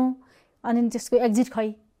खोल्यौँ। अनि त्यसको एक्जिट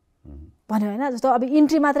खै भन्यो होइन। जस्तो अब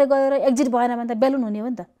इन्ट्री मात्रै गरेर एक्जिट भएन भने त बेलुन हुने हो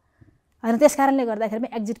नि त होइन। त्यस कारणले गर्दाखेरि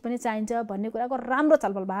एक्जिट पनि चाहिन्छ भन्ने कुराको राम्रो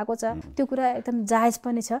छलफल भएको छ। त्यो कुरा एकदम जायज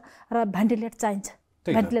पनि छ र भेन्टिलेट चाहिन्छ।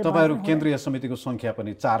 तपाईहरु केन्द्रीय समितिको संख्या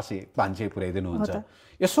पनि 400-500 पुर्याइदिनुहुन्छ।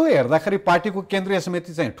 यसो हेर्दाखेरि पार्टीको केन्द्रीय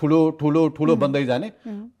समिति चाहिँ ठुलो बन्दै जाने,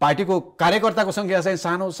 पार्टीको कार्यकर्ताको संख्या चाहिँ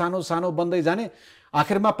सानो बन्दै जाने,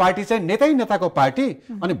 आखिरमा पार्टी चाहिँ नेताको पार्टी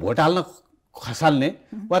अनि भोट हाल्न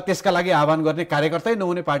खसाल्ने वा त्यसका लागि आह्वान गर्ने कार्यकर्तै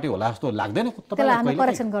नहुने पार्टी होला जस्तो लाग्दैन त्यसलाई हामी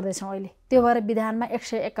करेक्सन गर्दैछौँ अहिले। त्यो भएर विधानमा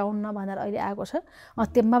 151 भनेर अहिले आएको छ,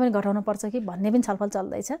 त्यसमा पनि घटाउनु पर्छ कि भन्ने पनि छलफल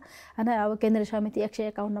चल्दैछ हैन। अब केन्द्रीय समिति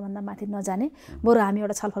 151 भन्दा माथि नजाने, बरु हामी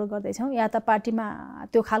एउटा छलफल गर्दैछौँ। या त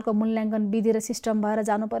पार्टीमा त्यो खालको मूल्याङ्कन विधि र सिस्टम भएर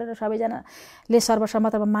जानु पर्यो र सबैजनाले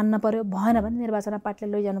सर्वसम्मतमा मान्न पर्यो, भएन भने निर्वाचनमा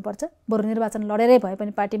पार्टीले लैजानुपर्छ। बरु निर्वाचन लडेरै भए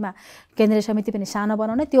पनि पार्टीमा केन्द्रीय समिति पनि सानो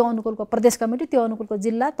बनाउने, त्यो अनुकूलको प्रदेश कमिटी, त्यो अनुकूलको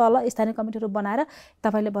जिल्ला, तल स्थानीय कमिटी बनाएर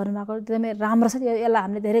तपाईले भन्नुभएको एकदमै राम्रो छ। यसलाई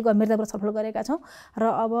हामीले धेरै गम्भीरतापूर्वक छलफल गरेका छौँ र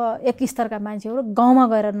अब एक स्तरका मान्छेहरू गाउँमा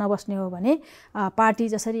गएर नबस्ने हो भने पार्टी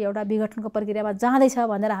जसरी एउटा विघटनको प्रक्रियामा जाँदैछ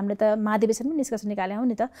भनेर हामीले त महाधिवेशनमा निष्कर्ष निकाल्यौँ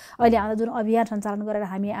नि त। अहिले आउँदा जुन अभियान सञ्चालन गरेर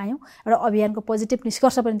हामी आयौँ, एउटा अभियानको पोजिटिभ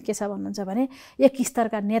निष्कर्ष पनि के छ भन्नुहुन्छ भने एक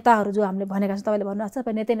स्तरका नेताहरू जो हामीले भनेका छौँ, तपाईँले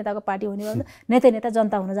भन्नुहुन्छ नेताको पार्टी हुने भयो, नेता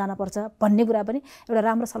जनता हुन जानुपर्छ भन्ने कुरा पनि एउटा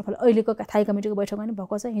राम्रो छलफल अहिलेको स्थायी कमिटीको बैठकमा पनि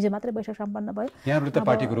भएको छ। हिजो मात्रै बैठक सम्पन्न भयो। यहाँहरूले त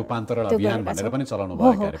पार्टीको रूपान्तरण अभियान भनेर पनि चलाउनु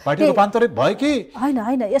भयो, पार्टी रूपान्तरित भयो कि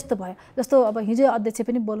होइन यस्तो भयो। जस्तो अब हिजो अध्यक्ष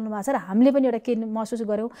पनि बोल्नु भएको छ र हामीले पनि एउटा के महसुस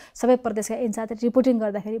गऱ्यौँ, सबै प्रदेशका इन्चार्जले रिपोर्टिङ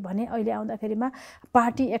गर्दाखेरि भने अहिले आउँदाखेरिमा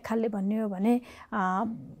पार्टी एक खालले भन्ने हो भने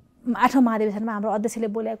 8औं महाधिवेशनमा हाम्रो अध्यक्षले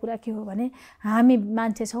बोलेको कुरा के हो भने हामी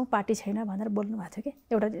मान्छे छौँ पार्टी छैन भनेर बोल्नु भएको थियो कि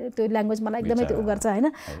एउटा त्यो ल्याङ्ग्वेज मलाई एकदमै त्यो गर्छ होइन।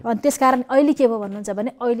 अनि त्यसकारण अहिले के भयो भन्नुहुन्छ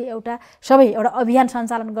भने अहिले एउटा अभियान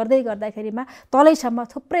सञ्चालन गर्दैखेरिमा तलैसम्म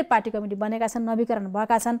थुप्रै पार्टी कमिटी बनेका छन्, नवीकरण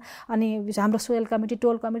भएका छन्, अनि हाम्रो सोयल कमिटी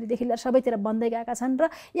टोल कमिटीदेखि लिएर सबैतिर बन्दै गएका छन्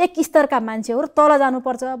र एक स्तरका मान्छेहरू तल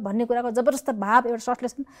जानुपर्छ भन्ने कुराको जबरजस्त भाव एउटा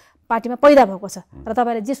सर्कुलेसन पार्टीमा पैदा भएको छ। र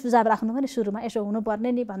तपाईँले जे सुझाव राख्नु भने सुरुमा यसो हुनुपर्ने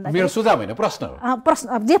नि भन्दा मेरो सुझाव होइन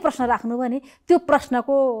प्रश्न जे प्रश्न राख्नुभयो नि त्यो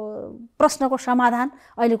प्रश्नको समाधान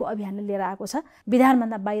अहिलेको अभियानले लिएर आएको छ।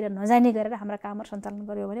 विधानभन्दा बाहिर नजाने गरेर हाम्रा कामहरू सञ्चालन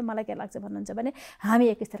गर्यो भने मलाई के लाग्छ भन्नुहुन्छ भने हामी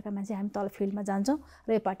एक स्तरका मान्छे हामी तल फिल्डमा जान्छौँ र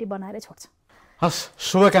यो पार्टी बनाएरै छोड्छौँ। हस्,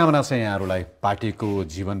 शुभकामना छ यहाँहरूलाई। पार्टीको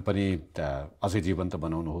जीवन पनि अझै जीवन्त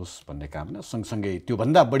बनाउनुहोस् भन्ने कामना, सँगसँगै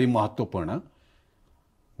त्योभन्दा बढी महत्त्वपूर्ण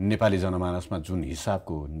नेपाली जनमानसमा जुन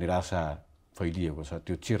हिसाबको निराशा फैलिएको छ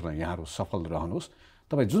त्यो चिर्न यहाँहरू सफल रहनुहोस्।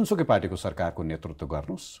 तपाईँ जुनसुकै पार्टीको सरकारको नेतृत्व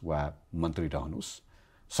गर्नुहोस् वा मन्त्री रहनुहोस्,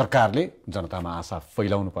 सरकारले जनतामा आशा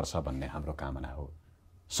फैलाउनुपर्छ भन्ने हाम्रो कामना हो।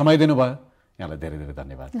 समय दिनुभयो, यहाँलाई धेरै धेरै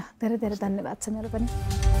धन्यवाद। धेरै धेरै धन्यवाद छ मेरो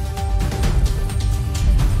पनि।